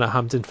bought one at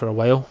Hampden for a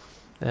while,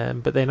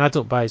 but then I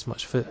don't buy as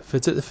much food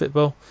at the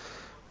football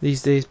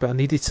these days, but I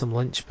needed some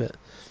lunch, but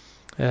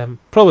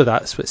probably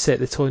that's what set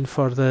the tone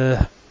for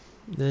the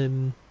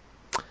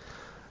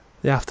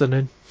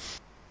afternoon.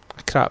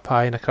 A crap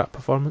pie and a crap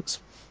performance.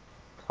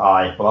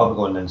 Aye, well I'll be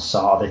going on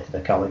Saturday to the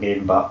Killer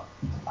game, but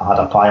I had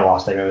a pie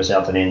last time I was there,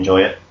 didn't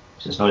enjoy it.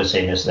 So it's not the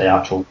same as the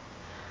actual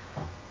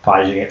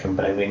pies you get from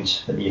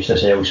Browns that they used to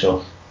sell,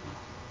 so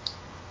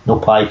no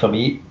pie for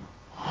me.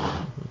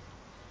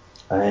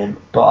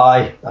 But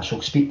I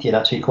shall speak to you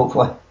next week,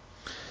 hopefully.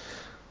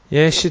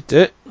 Yeah, should do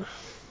it.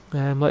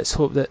 Let's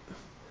hope that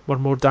we're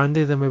more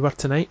dandy than we were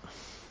tonight.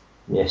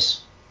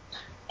 Yes.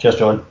 Cheers,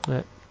 John.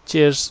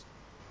 Cheers.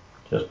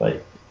 Cheers, bye.